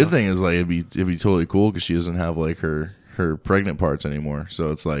 one, and the good huh? thing is, like, it'd be totally cool because she doesn't have like her pregnant parts anymore. So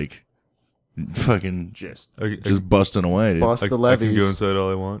it's like fucking just just busting away, dude. bust the I can levees. go inside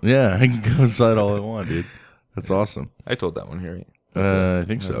all I want. Yeah, I can go inside all I want, dude. That's awesome. I told that one here. Right? I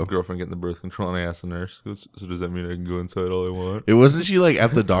think My so. girlfriend getting the birth control, and I asked the nurse, "So does that mean I can go inside all I want?" It wasn't she like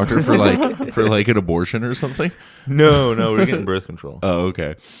at the doctor for like an abortion or something? No, we're getting birth control. Oh,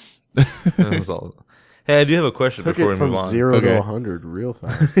 okay. That was all. Hey, I do have a question Took before it we from move on. 0 Okay. to 100 real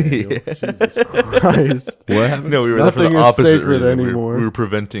fast. Daniel. Jesus Christ. What happened? No, we were there for Nothing the is opposite sacred reason. anymore. We were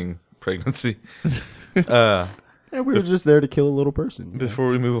preventing pregnancy. Yeah, we were just there to kill a little person. Before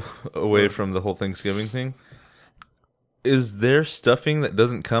we move away from the whole Thanksgiving thing, is there stuffing that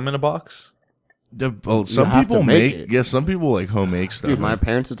doesn't come in a box? Well, some have to people make make it. yeah, some people like home make stuff. Dude, my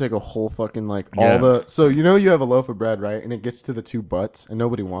parents would take a whole fucking like Yeah. all the. So you know you have a loaf of bread, right? And it gets to the 2 butts, and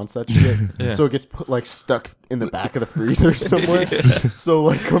nobody wants that shit. Yeah. So it gets put like stuck in the back of the freezer somewhere. So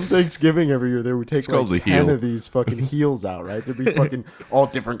like come Thanksgiving every year, they would take called like the 10 heel. of these fucking heels out, right? There'd be fucking all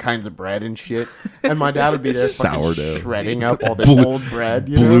different kinds of bread and shit. And my dad would be there fucking Sourdough. shredding up all this old bread.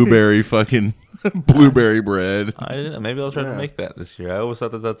 You know? Blueberry fucking blueberry bread. Maybe I'll try to Yeah. make that this year. I always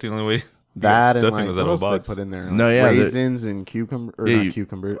thought that that's the only way That and stuffing like was what that else old they box. put in there? No, Like yeah, raisins and cucumber or Yeah, not you-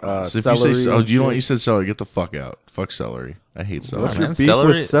 cucumber. So if Celery. you say, and you know what? shit. You said celery. Get the fuck out. Fuck celery. I hate celery. What's your Man, beef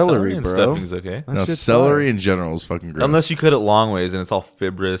with celery, and bro? stuffing's okay. That No, shit's celery fire. in general is fucking gross. Unless you cut it long ways and it's all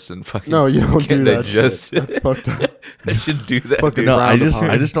fibrous and fucking. No, you don't do can't that digest shit. it. That's fucked up. I should do that. Fucking dude. no, frowned I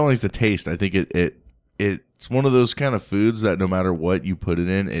upon. just don't like the taste. I think it's one of those kind of foods that no matter what you put it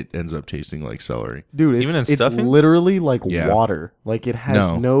in, it ends up tasting like celery. Dude, Even in it's stuffing? literally like Yeah. water. Like it has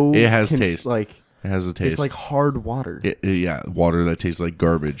No, no. it has taste. Like It has a taste. it's like hard water. yeah, water that tastes like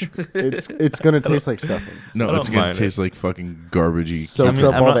garbage. It's gonna taste like stuffing. No, I it's don't gonna mind taste like fucking garbagey. Soaks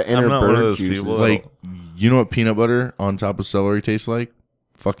up I'm all not- the inner I'm not one of bird those juices. people. Like, you know what peanut butter on top of celery tastes like?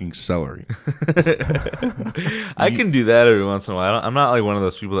 Fucking celery. I can do that every once in a while. I'm not like one of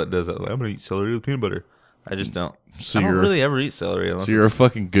those people that does that. Like, I'm gonna eat celery with peanut butter. I just don't. So I don't you're really ever eat celery. Unless so you're a it's-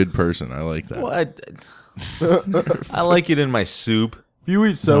 fucking good person. I like that. Well, I like it in my soup. If you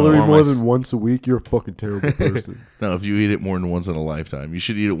eat celery or more my- than once a week, you're a fucking terrible person. No, if you eat it more than once in a lifetime, you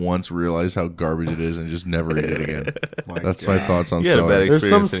should eat it once, realize how garbage it is, and just never eat it again. That's my thoughts on You had a bad celery. There's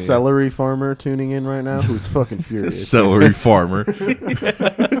some experience anyway. celery farmer tuning in right now who's fucking furious. Celery farmer.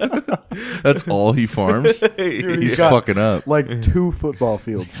 That's all he farms. Dude, He's got fucking up. like 2 football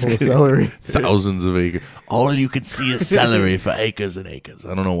fields full of celery. Thousands of acres. All you can see is celery for acres and acres.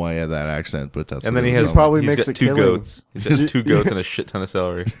 I don't know why he had that accent, but that's And what then he it has sounds probably he's makes got a 2 killing. goats. He's got 2 goats and a shit ton of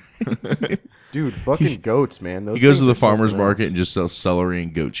celery. Dude, fucking goats, man. Those He goes to things the are farmer's something market else. and just sells celery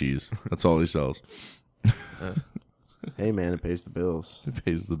and goat cheese. That's all he sells. Hey, man, it pays the bills. He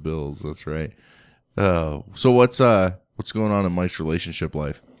pays the bills. That's right. So what's going on in Mike's relationship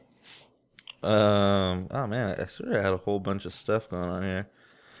life? Oh man, I sort of had a whole bunch of stuff going on here.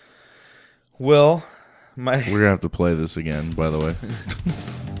 Well, We're gonna have to play this again, by the way.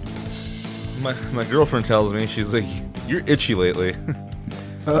 my girlfriend tells me, she's like, "You're itchy lately."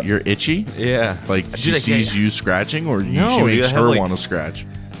 You're itchy? Yeah, Like she Dude, I sees can't- you scratching, or No, she dude, makes I have, her like- want to scratch?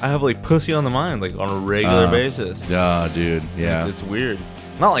 I have like pussy on the mind, like on a regular basis. Yeah, dude. Yeah. It's weird.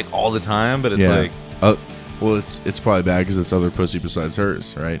 Not like all the time, but it's yeah. like Well, it's probably bad because it's other pussy besides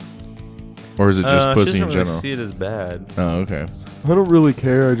hers, right? Or is it just she pussy doesn't in really general? see it as bad. Oh, okay. I don't really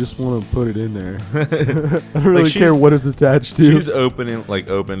care. I just want to put it in there. I don't really Like, care she's- what it's attached to. She's open to like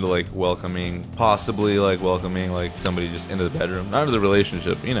welcoming, possibly like welcoming like somebody just into the bedroom, not into the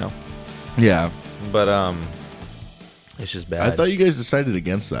relationship, you know. Yeah. But it's just bad. I thought you guys decided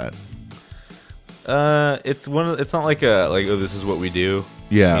against that. It's one. It's not like oh, this is what we do.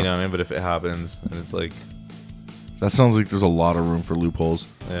 Yeah. You know what I mean? But if it happens, and it's like, That sounds like there's a lot of room for loopholes.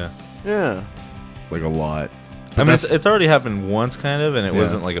 yeah. Yeah. Like a lot. I mean, that's- it's already happened once, kind of, and it Yeah.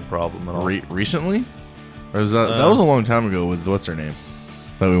 wasn't like a problem at all. Recently? Or was that was a long time ago with what's her name?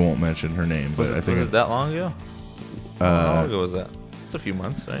 That we won't mention her name, but Was I it think that long ago? How long ago was that? It's a few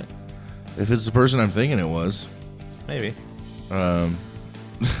months, right? if it's the person I'm thinking it was, Maybe. um,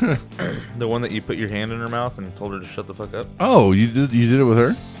 The one that you put your hand in her mouth and told her to shut the fuck up. oh, you did it with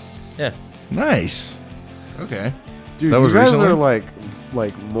her? Yeah. Nice. Okay. Dude, That was you guys recently? are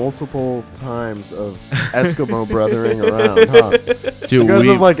like multiple times of Eskimo brothering around, huh? Dude, You guys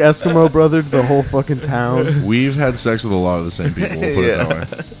have like Eskimo brothered the whole fucking town. we've had sex with a lot of the same people. We'll put it that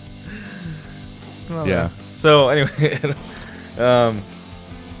way. Yeah. So anyway,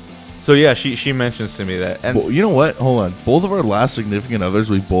 so yeah, she mentions to me that, and Well, you know what? Hold on. Both of our last significant others,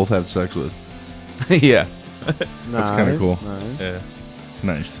 we both had sex with. yeah, That's kinda cool. Nice. yeah,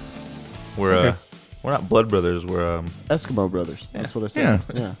 Nice. we're not blood brothers. We're Eskimo brothers. That's what I said.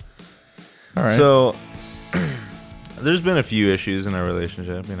 Yeah. All right. So there's been a few issues in our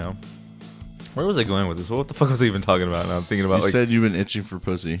relationship. You know, where was I going with this? What the fuck was I even talking about? Now I'm thinking about you like, said you've been itching for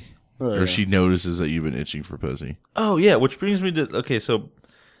pussy. Oh, Or yeah. she notices that you've been itching for pussy. oh yeah, which brings me to okay. So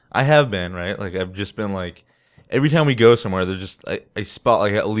I have been right. Like I've just been like. Every time we go somewhere, they're just I spot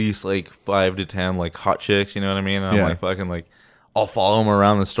like at least like 5 to 10 like hot chicks, you know what I mean? And Yeah. I'm like fucking like I'll follow them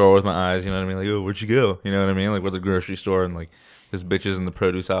around the store with my eyes, you know what I mean? Like, oh, where'd you go? You know what I mean? Like, we're at the grocery store and like this bitch is in the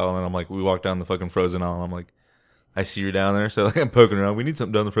produce aisle, and I'm like, we walk down the fucking frozen aisle, and I'm like, I see you down there, so like I'm poking around. We need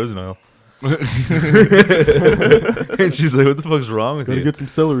something down the frozen aisle. And she's like, what the fuck's wrong with Gotta you? get some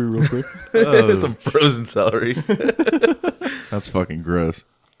celery real quick. Some frozen celery. That's fucking gross.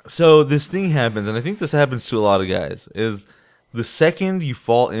 So this thing happens, and I think this happens to a lot of guys, is the second you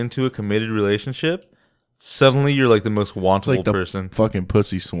fall into a committed relationship, suddenly you're like the most It's wantable like the person. fucking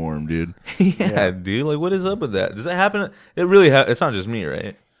pussy swarm, dude. yeah, dude. Like, what is up with that? Does that happen? It really it's not just me,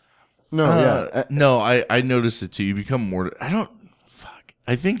 right? No, yeah. No, I noticed it too. You become more.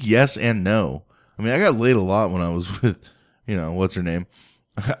 I think yes and no. I mean, I got laid a lot when I was with, what's her name?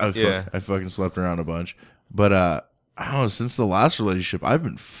 I Yeah. fucking slept around a bunch. But I don't know, since the last relationship, I've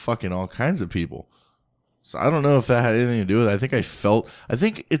been fucking all kinds of people. So I don't know if that had anything to do with it. I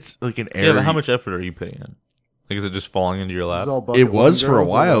think it's like an area. Yeah, but how much effort are you putting in? Like, is it just falling into your lap? It was for a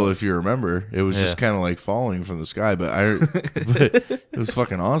while, if you remember. It was just kind of like falling from the sky, but it was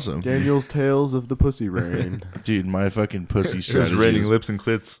fucking awesome. Daniel's Tales of the Pussy Rain. Dude, my fucking pussy It strategy. was raining lips and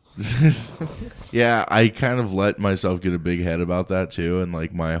clits. Yeah, I kind of let myself get a big head about that too, and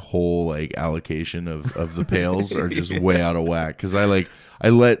like my whole like allocation of the pails are just way out of whack because I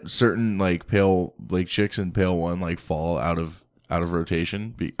let certain like pale like chicks in pale one like fall out of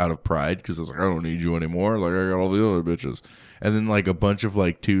rotation, out of pride, because I was like, I don't need you anymore. Like, I got all the other bitches. And then, like, a bunch of,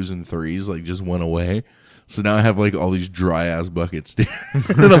 like, 2s and 3s, like, just went away. So now I have, like, all these dry-ass buckets, dude.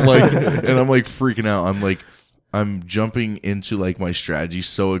 and I'm like, freaking out. I'm jumping into, like, my strategy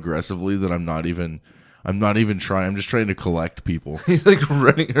so aggressively that I'm not even trying. I'm just trying to collect people. He's, like,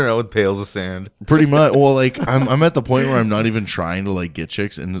 running around with pails of sand. Pretty much. Well, like, I'm at the point where I'm not even trying to, like, get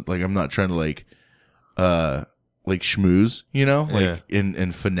chicks, and, like, I'm not trying to, like schmooze, you know, like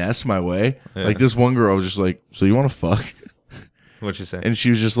and finesse my way. Yeah. Like this one girl was just like, so you want to fuck? What'd she say? And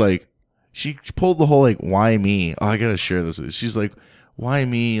she was just like, she pulled the whole like, why me? Oh, I gotta share this with you. She's like, why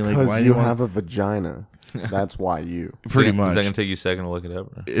me? Like, why do you have a vagina? That's why you. Pretty much. Is that gonna take you a second to look it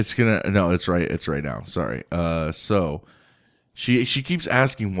up? No, it's right now. Sorry. So she keeps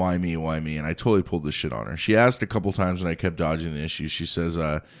asking why me, and I totally pulled this shit on her. She asked a couple times and I kept dodging the issue. She says,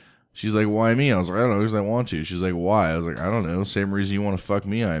 she's like, why me? I was like, I don't know, because I want to. She's like, why? I was like, I don't know. Same reason you want to fuck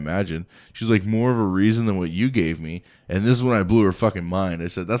me, I imagine. She's like, more of a reason than what you gave me. And this is when I blew her fucking mind. I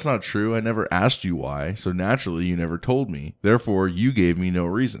said, that's not true. I never asked you why. So naturally, you never told me. Therefore, you gave me no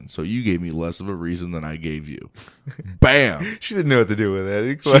reason. So you gave me less of a reason than I gave you. Bam. She didn't know what to do with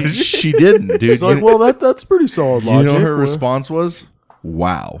that. She didn't, dude. She's like, well, that's pretty solid logic. You know her response was?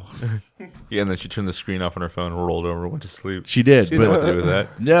 Wow. Yeah, and then she turned the screen off on her phone, rolled over, went to sleep. She did. She didn't know what to do with that.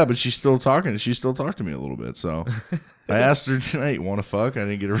 Yeah, but she's still talking. She still talked to me a little bit. So I asked her tonight, want to fuck? I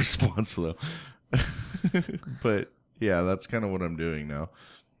didn't get a response, though. But yeah, that's kind of what I'm doing now.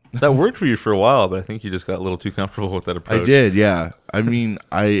 That worked for you for a while, but I think you just got a little too comfortable with that approach. I did, yeah. I mean,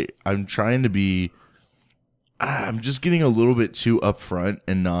 I'm trying to be... I'm just getting a little bit too upfront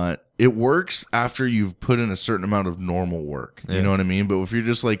and not... It works after you've put in a certain amount of normal work. You know what I mean? But if you're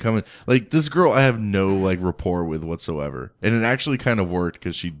just like coming... Like this girl I have no like rapport with whatsoever. And it actually kind of worked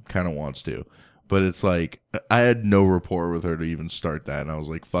because she kind of wants to. But it's like, I had no rapport with her to even start that. And I was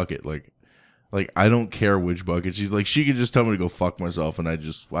like, fuck it. Like I don't care which bucket. She's like, she could just tell me to go fuck myself and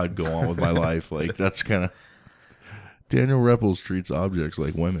I'd go on with my life. Like that's kind of... Daniel Repples treats objects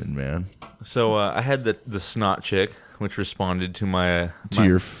like women, man. So I had the snot chick, which responded to my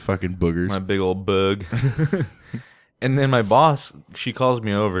your fucking boogers, my big old bug. And then my boss, she calls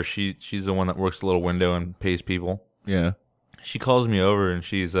me over. She's the one that works the little window and pays people. Yeah. She calls me over and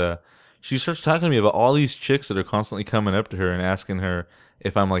she starts talking to me about all these chicks that are constantly coming up to her and asking her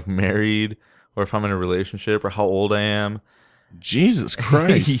if I'm like married or if I'm in a relationship or how old I am. Jesus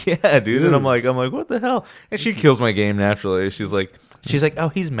Christ. Yeah, dude. And I'm like, what the hell? And she kills my game naturally. She's like, oh,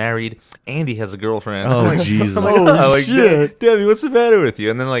 he's married and he has a girlfriend. Oh, like, Jesus. I'm like, shit. Debbie, what's the matter with you?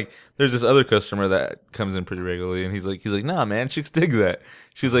 And then like, there's this other customer that comes in pretty regularly and he's like, nah, man, chicks dig that.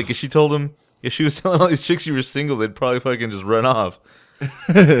 She's like, if she was telling all these chicks you were single, they'd probably fucking just run off.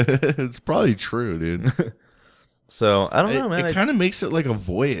 It's probably true, dude. So I don't know, man. It kind of makes it like a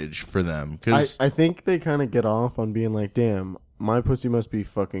voyage for them. Cause I think they kind of get off on being like, damn, my pussy must be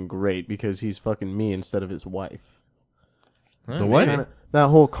fucking great because he's fucking me instead of his wife. The what? That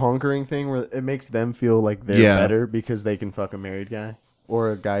whole conquering thing where it makes them feel like they're better because they can fuck a married guy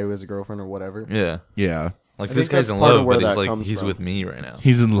or a guy who has a girlfriend or whatever. Yeah. Yeah. Like this guy's in love, but he's with me right now.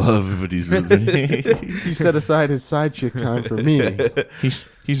 He's in love, but he's with me. He set aside his side chick time for me.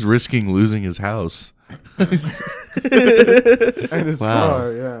 He's risking losing his house. And his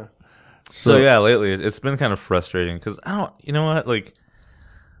car, yeah. So yeah, lately it's been kind of frustrating because you know what, like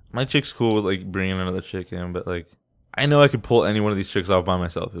my chick's cool with like bringing another chick in, but like I know I could pull any one of these chicks off by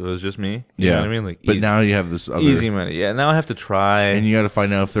myself if it was just me. You know what I mean? Like, but now you have this other easy money. Yeah, now I have to try, and you got to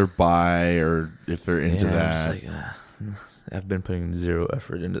find out if they're bi or if they're into that. Just like, I've been putting zero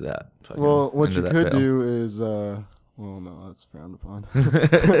effort into that. Well, what you could do is. Well, no, that's frowned upon.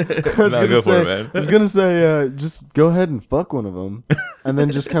 Go for it, man. I was going to say, just go ahead and fuck one of them, and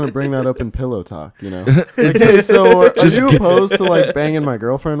then just kind of bring that up in pillow talk, you know? Like, hey, so are you opposed to, like, banging my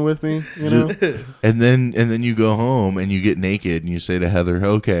girlfriend with me, you know? And then you go home, and you get naked, and you say to Heather,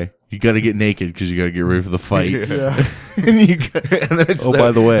 okay, you got to get naked because you got to get ready for the fight. Yeah. And then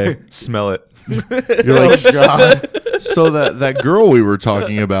by the way. Smell it. You're like, God. So that girl we were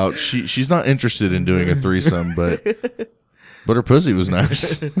talking about, she's not interested in doing a threesome, but her pussy was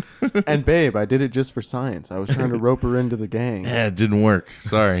nice. And babe, I did it just for science. I was trying to rope her into the gang. Yeah, it didn't work.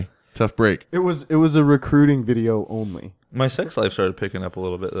 Sorry. Tough break. It was a recruiting video only. My sex life started picking up a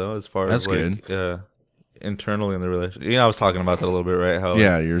little bit though, as far That's as like internally in the relationship. I was talking about that a little bit, right? How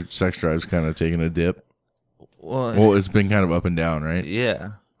Yeah, your sex drive's kind of taking a dip. Well, it's been kind of up and down, right?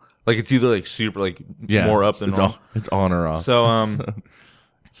 Yeah. Like it's either like super like Yeah, more up than it's normal. it's on or off. So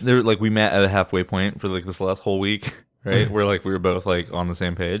there like we met at a halfway point for like this last whole week, right? Where like we were both like on the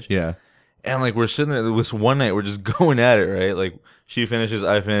same page. Yeah. And like we're sitting there this one night, we're just going at it, right? Like she finishes,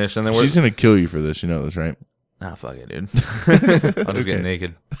 I finish, and then She's gonna kill you for this, you know this, right? Ah, fuck it, dude. I'll just get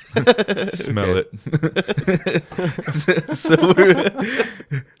naked. Smell it.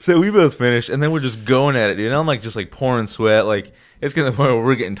 so we both finished, and then we're just going at it, dude. And I'm like just like pouring sweat, like it's getting to the point where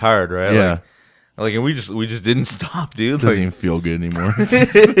we're getting tired, right? Yeah. Like and we just didn't stop, dude. Doesn't Like, even feel good anymore.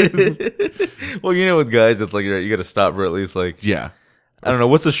 well, you know, with guys, it's like you got to stop for at least like Yeah. I don't know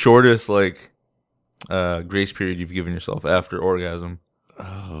what's the shortest like grace period you've given yourself after orgasm.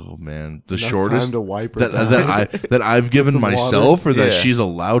 Oh man, the Enough shortest time to wipe her down. that I've given Some myself, or that Yeah. she's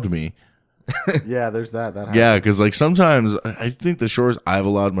allowed me. Yeah, there's that. That Yeah, because like sometimes I think the shortest I've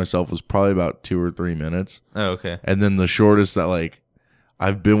allowed myself was probably about 2 or 3 minutes, Oh, okay. and then the shortest that like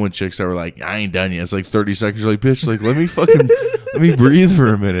I've been with chicks that were like, I ain't done yet. It's like 30 seconds. You're like, bitch, like let me breathe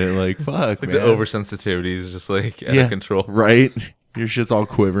for a minute. Like fuck, Like man. the oversensitivity is just like out of control. Right? Your shit's all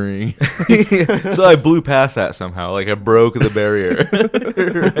quivering. So I blew past that somehow. Like I broke the barrier.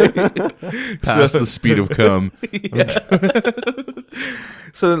 Past the speed of cum.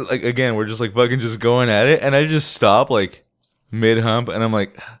 So like again, we're just like fucking just going at it, and I just stop like mid hump, and I'm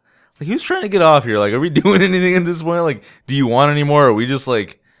like who's trying to get off here? Like, are we doing anything at this point? Like, do you want any more? Or are we just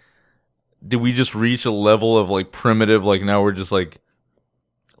like, did we just reach a level of like primitive? Like now we're just like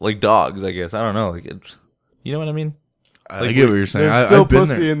dogs, I guess. I don't know. Like, it's, you know what I mean? I get what you're saying. There's still I've been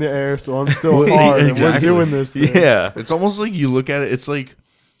pussy there. in the air, so I'm still Well, hard. And exactly. we're doing this thing. Yeah. It's almost like you look at it, it's like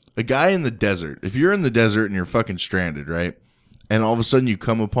a guy in the desert. If you're in the desert and you're fucking stranded, right? And all of a sudden you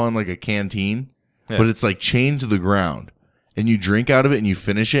come upon like a canteen, but it's like chained to the ground. And you drink out of it and you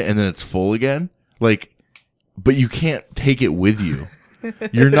finish it and then it's full again. Like, but you can't take it with you.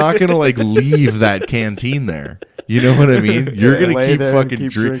 You're not going to like leave that canteen there. You know what I mean? You're going to lay keep there and fucking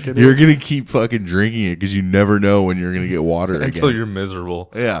keep drinking. drinking it. You're going to keep fucking drinking it because you never know when you're going to get water again. Until you're miserable.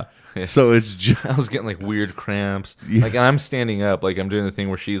 Yeah. So it's just, I was getting like weird cramps. Yeah. Like, and I'm standing up. Like, I'm doing the thing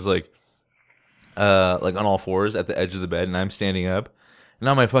where she's like on all fours at the edge of the bed, and I'm standing up.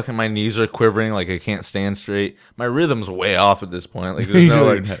 Now my knees are quivering, like I can't stand straight. My rhythm's way off at this point. Like there's no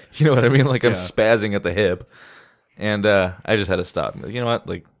like, you know what I mean? Like I'm spazzing at the hip, and I just had to stop. Like, you know what?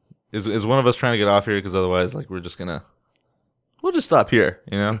 Like, is one of us trying to get off here? Because otherwise, like we'll just stop here.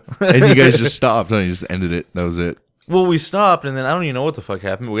 You know? and you guys just stopped, huh? You just ended it. That was it. Well, we stopped, and then I don't even know what the fuck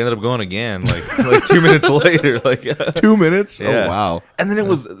happened. But we ended up going again, like 2 minutes later. Like 2 minutes? Yeah. Oh wow. And then it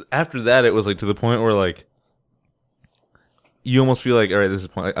was after that. It was like to the point where like you almost feel like, all right, this is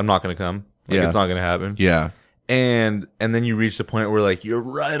point. I'm not gonna come. Like, Yeah. it's not gonna happen. Yeah. And then you reach the point where like you're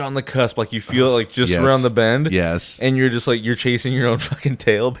right on the cusp, like you feel like just Yes. around the bend. Yes. And you're just like you're chasing your own fucking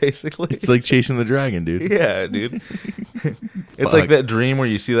tail, basically. It's like chasing the dragon, dude. Yeah, dude. It's Fuck. like that dream where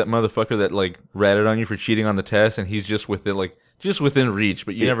you see that motherfucker that like ratted on you for cheating on the test, and he's just within reach,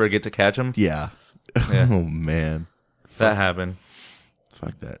 but you never get to catch him. Yeah. Yeah. Oh man. That happened.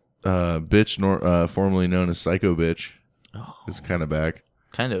 Fuck that. Bitch, formerly known as Psycho Bitch, is kind of back.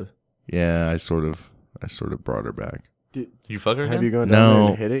 Kind of. Yeah, I sort of brought her back. You fuck her? Have again? you gone down there No.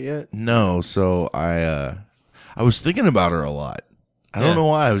 and hit it yet? No, so I was thinking about her a lot. I Yeah. don't know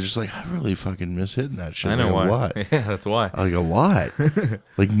why. I was just like, I really fucking miss hitting that shit. I know like, why. A lot. Yeah, that's why. Like a lot.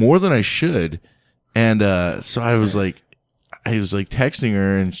 Like more than I should. And so I was like texting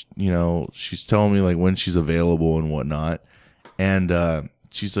her, and she's telling me like when she's available and whatnot. And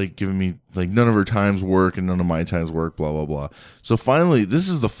she's like giving me like none of her times work and none of my times work, blah blah blah. So finally, this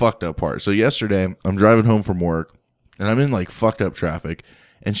is the fucked up part. So yesterday, I'm driving home from work, and I'm in like fucked up traffic,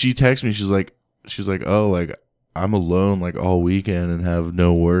 and she texts me. She's like, oh, like I'm alone like all weekend and have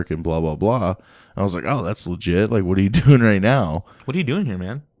no work and blah blah blah. I was like, oh, that's legit. Like, what are you doing right now? What are you doing here,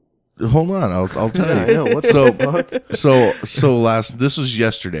 man? Hold on, I'll tell Yeah, I you. know. What the fuck? So this was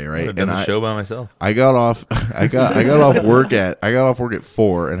yesterday, I would right? have done the show by myself. I got off work at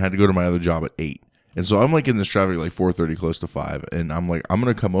 4 and had to go to my other job at 8. And so I'm like in this traffic like 4:30 close to 5, and I'm like, I'm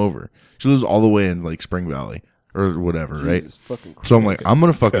going to come over. She lives all the way in like Spring Valley or whatever, right? Jesus fucking So I'm like, I'm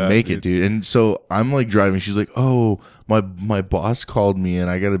going to fucking God, make dude. it, dude. And so I'm like driving. She's like, "Oh, my boss called me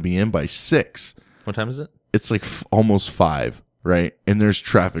and I got to be in by 6." What time is it? it's like almost 5. Right. And there's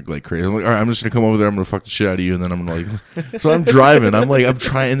traffic like crazy. I'm like, all right, I'm just going to come over there. I'm going to fuck the shit out of you. And then I'm going to like, so I'm driving. I'm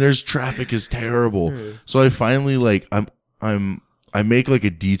trying, and there's traffic is terrible. So I finally like, I make like a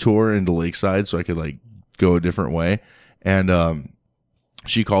detour into Lakeside so I could like go a different way. And,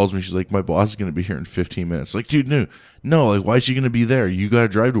 she calls me. She's like, my boss is going to be here in 15 minutes. Like, dude, no, like, why is she going to be there? You got to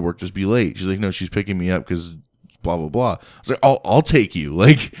drive to work. Just be late. She's like, no, she's picking me up because blah, blah, blah. I was like, I'll take you.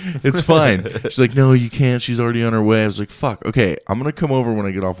 Like, it's fine. She's like, no, you can't. She's already on her way. I was like, fuck. Okay. I'm going to come over when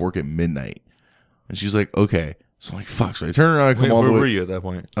I get off work at midnight. And she's like, okay. So I'm like, fuck. So I turn around and come all the way. Where were you at that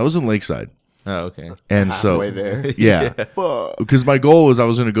point? I was in Lakeside. Oh, okay. And Halfway so, there. yeah. Because my goal was I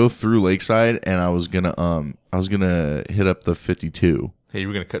was going to go through Lakeside and I was going to hit up the 52. Hey, you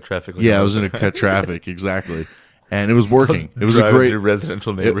were going to cut traffic. Yeah, I was going to cut traffic. Exactly. And it was working. It was a great through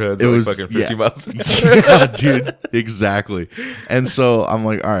residential neighborhoods. It was fucking 50 miles. Yeah, dude. Exactly. And so I'm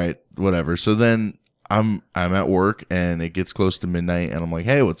like, all right, whatever. So then I'm at work and it gets close to midnight and I'm like,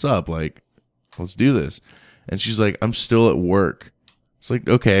 hey, what's up? Like, let's do this. And she's like, I'm still at work. It's like,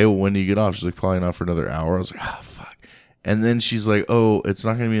 okay, well, when do you get off? She's like, probably not for another hour. I was like, fuck. And then she's like, oh, it's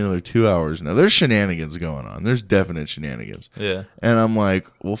not going to be another 2 hours now. There's shenanigans going on. There's definite shenanigans. Yeah. And I'm like,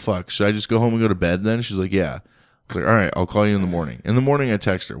 well, fuck. Should I just go home and go to bed then? She's like, yeah. I was like, all right, I'll call you in the morning. In the morning, I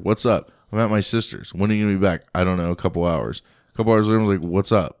text her, what's up? I'm at my sister's. When are you going to be back? I don't know, a couple hours. A couple hours later, I was like,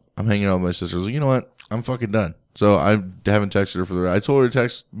 what's up? I'm hanging out with my sister. I was like, you know what? I'm fucking done. So I haven't texted her for the rest. I told her to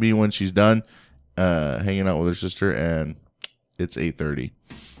text me when she's done hanging out with her sister, and it's 8:30.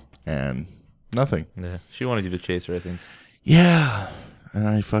 And nothing. Yeah. She wanted you to chase her, I think. Yeah. And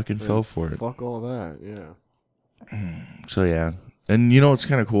I fucking fell for it. Fuck all that, yeah. So, yeah. And you know what's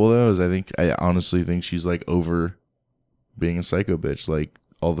kind of cool, though, is I honestly think she's, like, over being a psycho bitch. Like,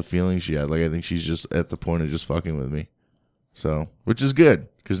 all the feelings she had. Like, I think she's just at the point of just fucking with me. So, which is good,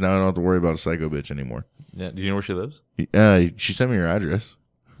 because now I don't have to worry about a psycho bitch anymore. Yeah. Do you know where she lives? She sent me her address.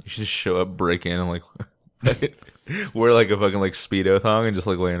 You should just show up, break in, and, like, wear, like, a fucking, like, Speedo thong and just,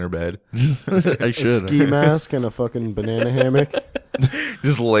 like, lay in her bed. I should. A ski mask and a fucking banana hammock.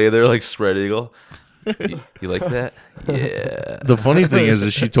 Just lay there like spread eagle. You like that? Yeah. The funny thing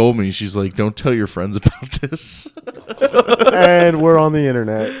is she told me, she's like, don't tell your friends about this. And we're on the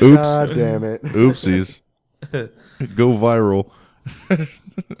internet. Oops. God damn it. Oopsies. Go viral.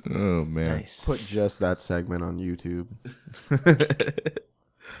 Oh, man. Nice. Put just that segment on YouTube.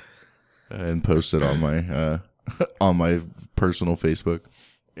 And post it on my personal Facebook.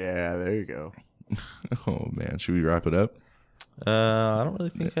 Yeah, there you go. Oh, man. Should we wrap it up? I don't really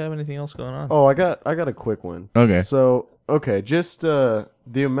think I have anything else going on. Oh, I got a quick one. Okay. So, just the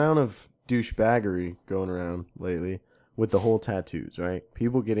amount of douchebaggery going around lately with the whole tattoos, right?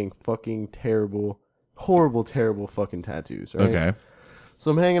 People getting fucking horrible, terrible fucking tattoos, right? Okay.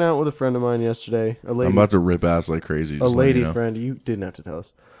 So I'm hanging out with a friend of mine yesterday. A lady, I'm about to rip ass like crazy. a lady friend. You didn't have to tell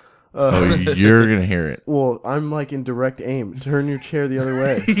us. Oh, you're going to hear it. Well, I'm like in direct aim. Turn your chair the other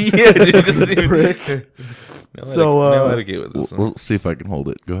way. Yeah, dude, it doesn't even Prick. no etiquette with this one. We'll see if I can hold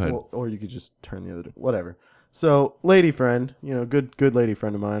it. Go ahead. Well, or you could just turn the other way. Whatever. So, lady friend, good lady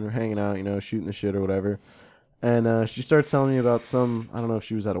friend of mine. We're hanging out, shooting the shit or whatever. And she starts telling me about some, I don't know if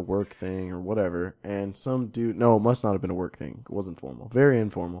she was at a work thing or whatever. And some dude, no, it must not have been a work thing. It wasn't formal. Very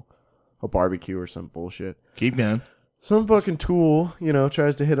informal. A barbecue or some bullshit. Keep going. Some fucking tool,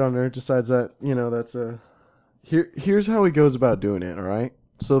 tries to hit on her, decides that, that's a... Here's how he goes about doing it, all right?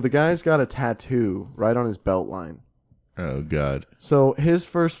 So the guy's got a tattoo right on his belt line. Oh, God. So his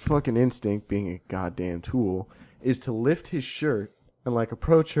first fucking instinct, being a goddamn tool, is to lift his shirt and, like,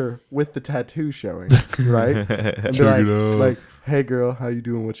 approach her with the tattoo showing, right? And be like, hey, girl, how you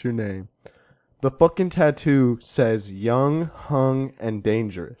doing? What's your name? The fucking tattoo says young, hung, and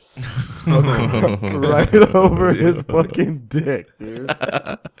dangerous. Right over his fucking dick, dude.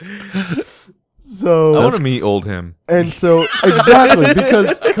 So I want to meet old him. And so, exactly,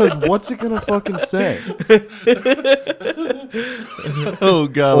 because what's it going to fucking say? Oh,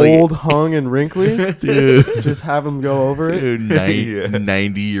 God. Old, hung, and wrinkly? Dude. Just have him go over it? Dude,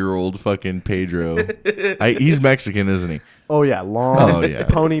 90-year-old fucking Pedro. He's Mexican, isn't he? Oh, yeah. Long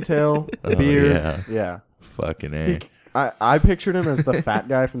ponytail, beard. Yeah. Fucking A. I pictured him as the fat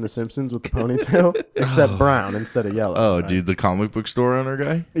guy from The Simpsons with the ponytail, except brown instead of yellow. Oh, right? dude, the comic book store owner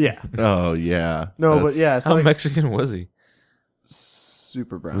guy? Yeah. Oh, yeah. No, but yeah. So How like, Mexican was he?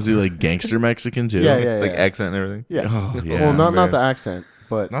 super brown. Was he like gangster Mexican too? Yeah. Like accent and everything? Yeah. Oh, yeah. Well, not man. the accent,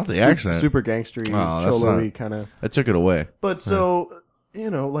 but Not the accent. Super gangstery, Oh, that's cholo-y not- kind of. I took it away. But so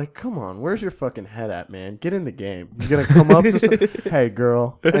like, come on, where's your fucking head at, man? Get in the game. You're gonna come up to hey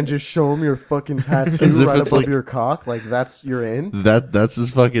girl, and just show him your fucking tattoo right above your cock, like that's you're in. That's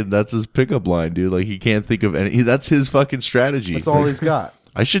his pickup line, dude. Like he can't think of any. That's his fucking strategy. That's all he's got.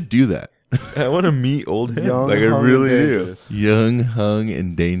 I should do that. I want to meet old him. Young, like I hung, really and do. dangerous. Young, hung,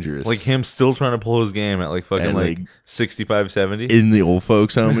 and dangerous. Like him still trying to pull his game at like fucking And, like like, 65, 70. in the old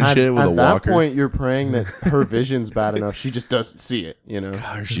folks home and shit with a at that walker. point, you're praying that her vision's bad enough. She just doesn't see it,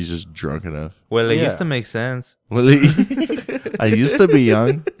 Or she's just drunk enough. Well, it Yeah. used to make sense. Well, I used to be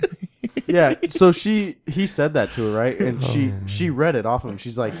young. Yeah, so he said that to her, right? And she read it off him.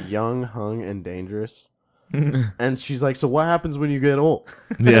 She's like, young, hung, and dangerous. And she's like, so what happens when you get old?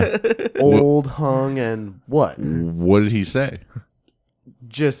 Yeah. Old, hung, and what? What did he say?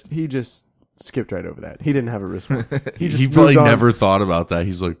 He just skipped right over that. He didn't have a response. He just He probably moved on. never thought about that.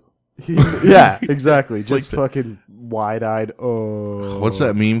 He's like, Yeah, exactly. Just like the- fucking wide-eyed. Oh, what's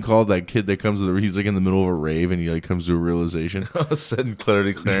that meme called? That kid that comes to he's like in the middle of a rave and he like comes to a realization. Sudden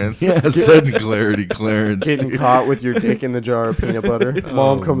clarity clearance. Yeah, sudden clarity, Clarence. Getting caught with your dick in the jar of peanut butter.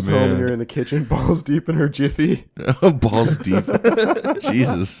 Mom comes home man. and you're in the kitchen, balls deep in her jiffy. Balls deep.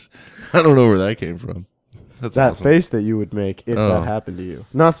 Jesus, I don't know where that came from. That's That awesome. face that you would make if Oh. that happened to you.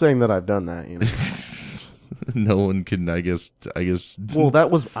 Not saying that I've done that, No one can. I guess. Well,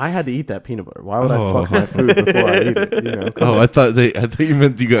 I had to eat that peanut butter. Why would Oh. I fuck my food before I eat it? Oh, I thought you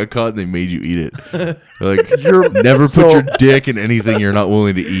meant you got caught and they made you eat it. Like You're never put so- your dick in anything you're not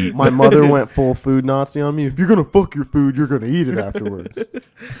willing to eat. My mother went full food Nazi on me. If you're gonna fuck your food, you're gonna eat it afterwards.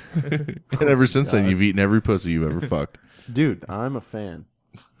 And ever since then, you've eaten every pussy you've ever fucked. Dude, I'm a fan.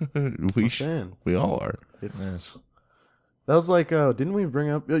 Fan. We all are. It's that was like, didn't we bring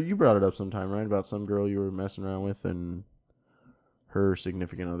up? You brought it up sometime, right? About some girl you were messing around with, and her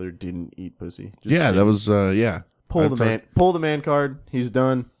significant other didn't eat pussy. Just Yeah, that was. Yeah. pull I've the man card. He's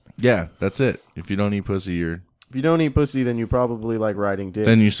done. Yeah, that's it. If you don't eat pussy, If you don't eat pussy, then you probably like riding dick.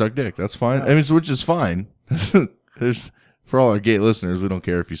 then you suck dick. That's fine. I mean, which is fine. There's for all our gay listeners, we don't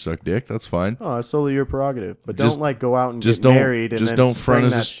care if you suck dick. That's fine. Oh, it's totally your prerogative. But Just- don't like go out and Just get don't. married and Just then don't front spring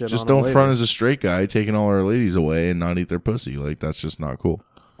as that a, shit just on don't them front later. as a straight guy taking all our ladies away and not eat their pussy. Like that's just not cool.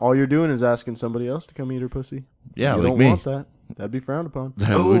 All you're doing is asking somebody else to come eat her pussy. Yeah, you like don't me. want that. That'd be frowned upon.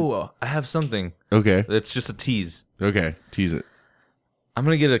 That would- Oh, I have something. okay. It's just a tease. Okay. Tease it. I'm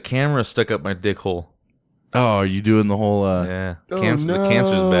gonna get a camera stuck up my dick hole. Oh, are you doing the whole? Yeah, Oh, The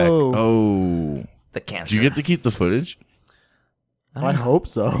cancer's back. Oh. The cancer. Do you get to keep the footage? I hope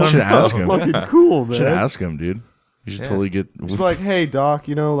so. You should ask him. Fucking cool, man. Should ask him, dude. You should Yeah. totally get. Just like, hey, doc,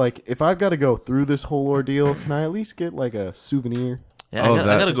 like if I've got to go through this whole ordeal, can I at least get like a souvenir, Yeah, Oh, I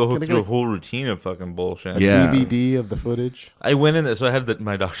that- gotta go Can I through get a whole routine of fucking bullshit. Yeah. DVD of the footage? I went in there, so I had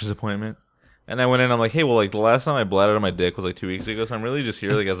my doctor's appointment, and I went in. I'm like, hey, well, like the last time I bladdered on my dick was like 2 weeks ago, so I'm really just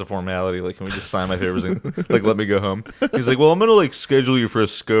here like as a formality. Like, can we just sign my papers and like let me go home? He's like, well, I'm gonna like schedule you for a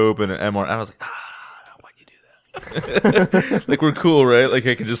scope and an MRI. I was like, why'd you do that? Like we're cool, right? Like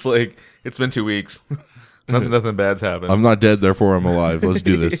I could just like it's been 2 weeks. Nothing bad's happened. I'm not dead, therefore I'm alive. Let's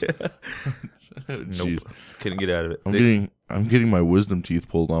do this. Nope, Jeez. couldn't get out of it. I'm getting my wisdom teeth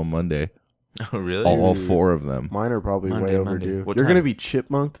pulled on Monday. Oh really? All 4 of them. Mine are probably Monday, way Monday. overdue. What You're time? gonna be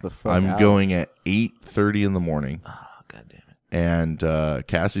chipmunked the fuck I'm out. going at 8:30 in the morning, Oh god damn it. and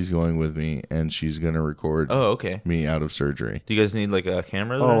Cassie's going with me, and she's gonna record Oh okay. me out of surgery. Do you guys need like a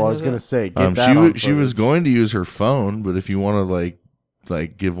camera? Oh, I was gonna say, get that She on she was footage. going to use her phone, but if you want to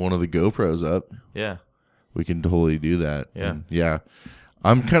like give one of the GoPros up, Yeah. we can totally do that. Yeah. And, yeah.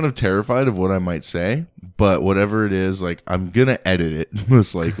 I'm kind of terrified of what I might say, but whatever it is, like I'm gonna edit it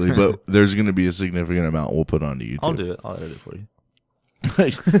most likely, but there's gonna be a significant amount we'll put onto YouTube. I'll do it. I'll edit it for you.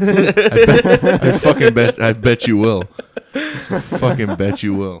 I bet you will. Fucking bet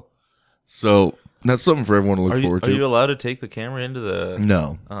you will. So that's something for everyone to look forward Are to. you allowed to take the camera into the?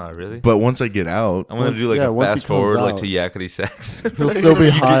 No, Oh, really? but once I get out, I'm gonna do like yeah, a once he fast forward, comes like out. to yakety sax. He'll still be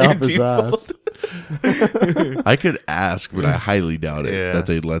high off his Deep ass. I could ask, but I highly doubt it Yeah. that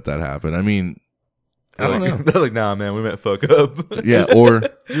they'd let that happen. I mean, I They're don't know. like, they're like, nah, man, we meant fuck up. Yeah, or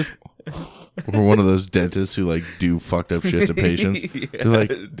just or one of those dentists who like do fucked up shit to patients. Yeah, They're like,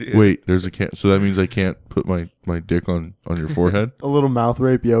 dude. wait, there's a so that means I can't put my dick on your forehead? A little mouth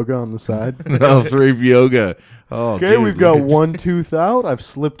rape yoga on the side. No, 3 yoga. Oh, Okay, dude, we've got look at- one tooth out. I've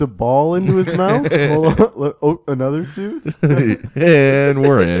slipped a ball into his mouth. Hold on. Oh, another tooth. and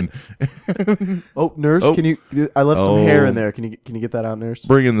we're in. Oh, nurse, Oh. can you? I left some hair Oh. in there. Can you get that out, nurse?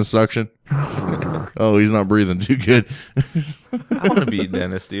 Bring in the suction. Oh, he's not breathing too good. I want to be a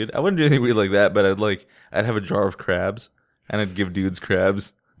dentist, dude. I wouldn't do anything weird like that, but I'd have a jar of crabs and I'd give dudes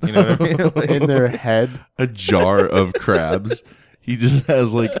crabs. You know what I mean? Like, In their head. A jar of crabs. He just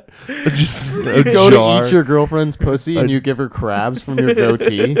has like just a Go jar. to eat your girlfriend's pussy and you give her crabs from your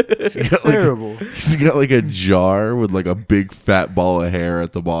goatee. It's terrible. He's got like a jar with like a big fat ball of hair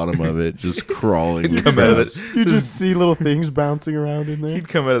at the bottom of it, just crawling. With Come out of it. You just see little things bouncing around in there. He'd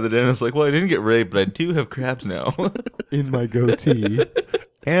come out of the den and it's like, well, I didn't get raped, but I do have crabs now. In my goatee.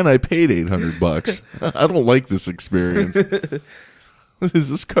 And I paid $800. I don't like this experience. Is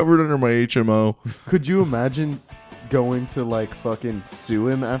this covered under my HMO? Could you imagine going to like fucking sue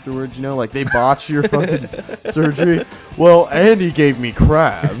him afterwards? You know, like they botched your fucking surgery. Well, Andy gave me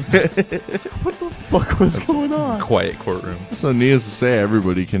crabs. What the fuck was going on? Quiet courtroom. So needless to say,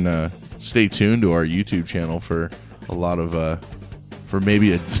 everybody can stay tuned to our YouTube channel for a lot of for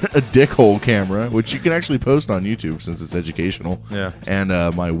maybe a dickhole camera, which you can actually post on YouTube since it's educational. Yeah. And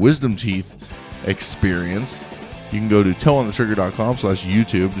my wisdom teeth experience. You can go to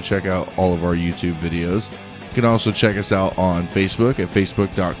toeonthetrigger.com/YouTube to check out all of our YouTube videos. You can also check us out on Facebook at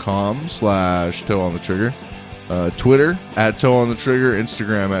facebook.com/toeonthetrigger. Twitter at toeonthetrigger,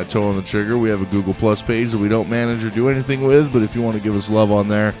 Instagram at toeonthetrigger. We have a Google Plus page that we don't manage or do anything with, but if you want to give us love on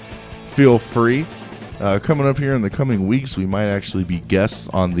there, feel free. Coming up here in the coming weeks, we might actually be guests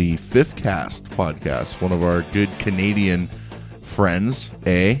on the Fifth Cast podcast, one of our good Canadian friends,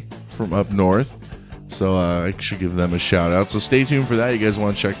 from up north. So I should give them a shout out. So stay tuned for that. You guys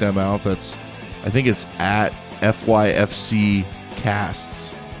want to check them out? I think it's at FYFC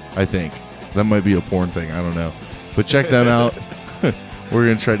Casts. I think that might be a porn thing. I don't know, but check them out. We're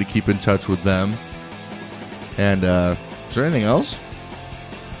gonna try to keep in touch with them. And is there anything else?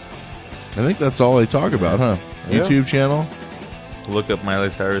 I think that's all I talk about, huh? Yeah. YouTube channel. Look up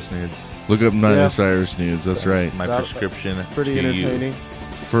Miley Cyrus nudes. Look up Miley Cyrus nudes. That's right. My prescription Pretty to entertaining.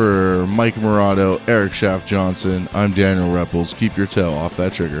 For Mike Morado, Eric Schaff Johnson, I'm Daniel Repples. Keep your toe off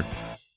that trigger.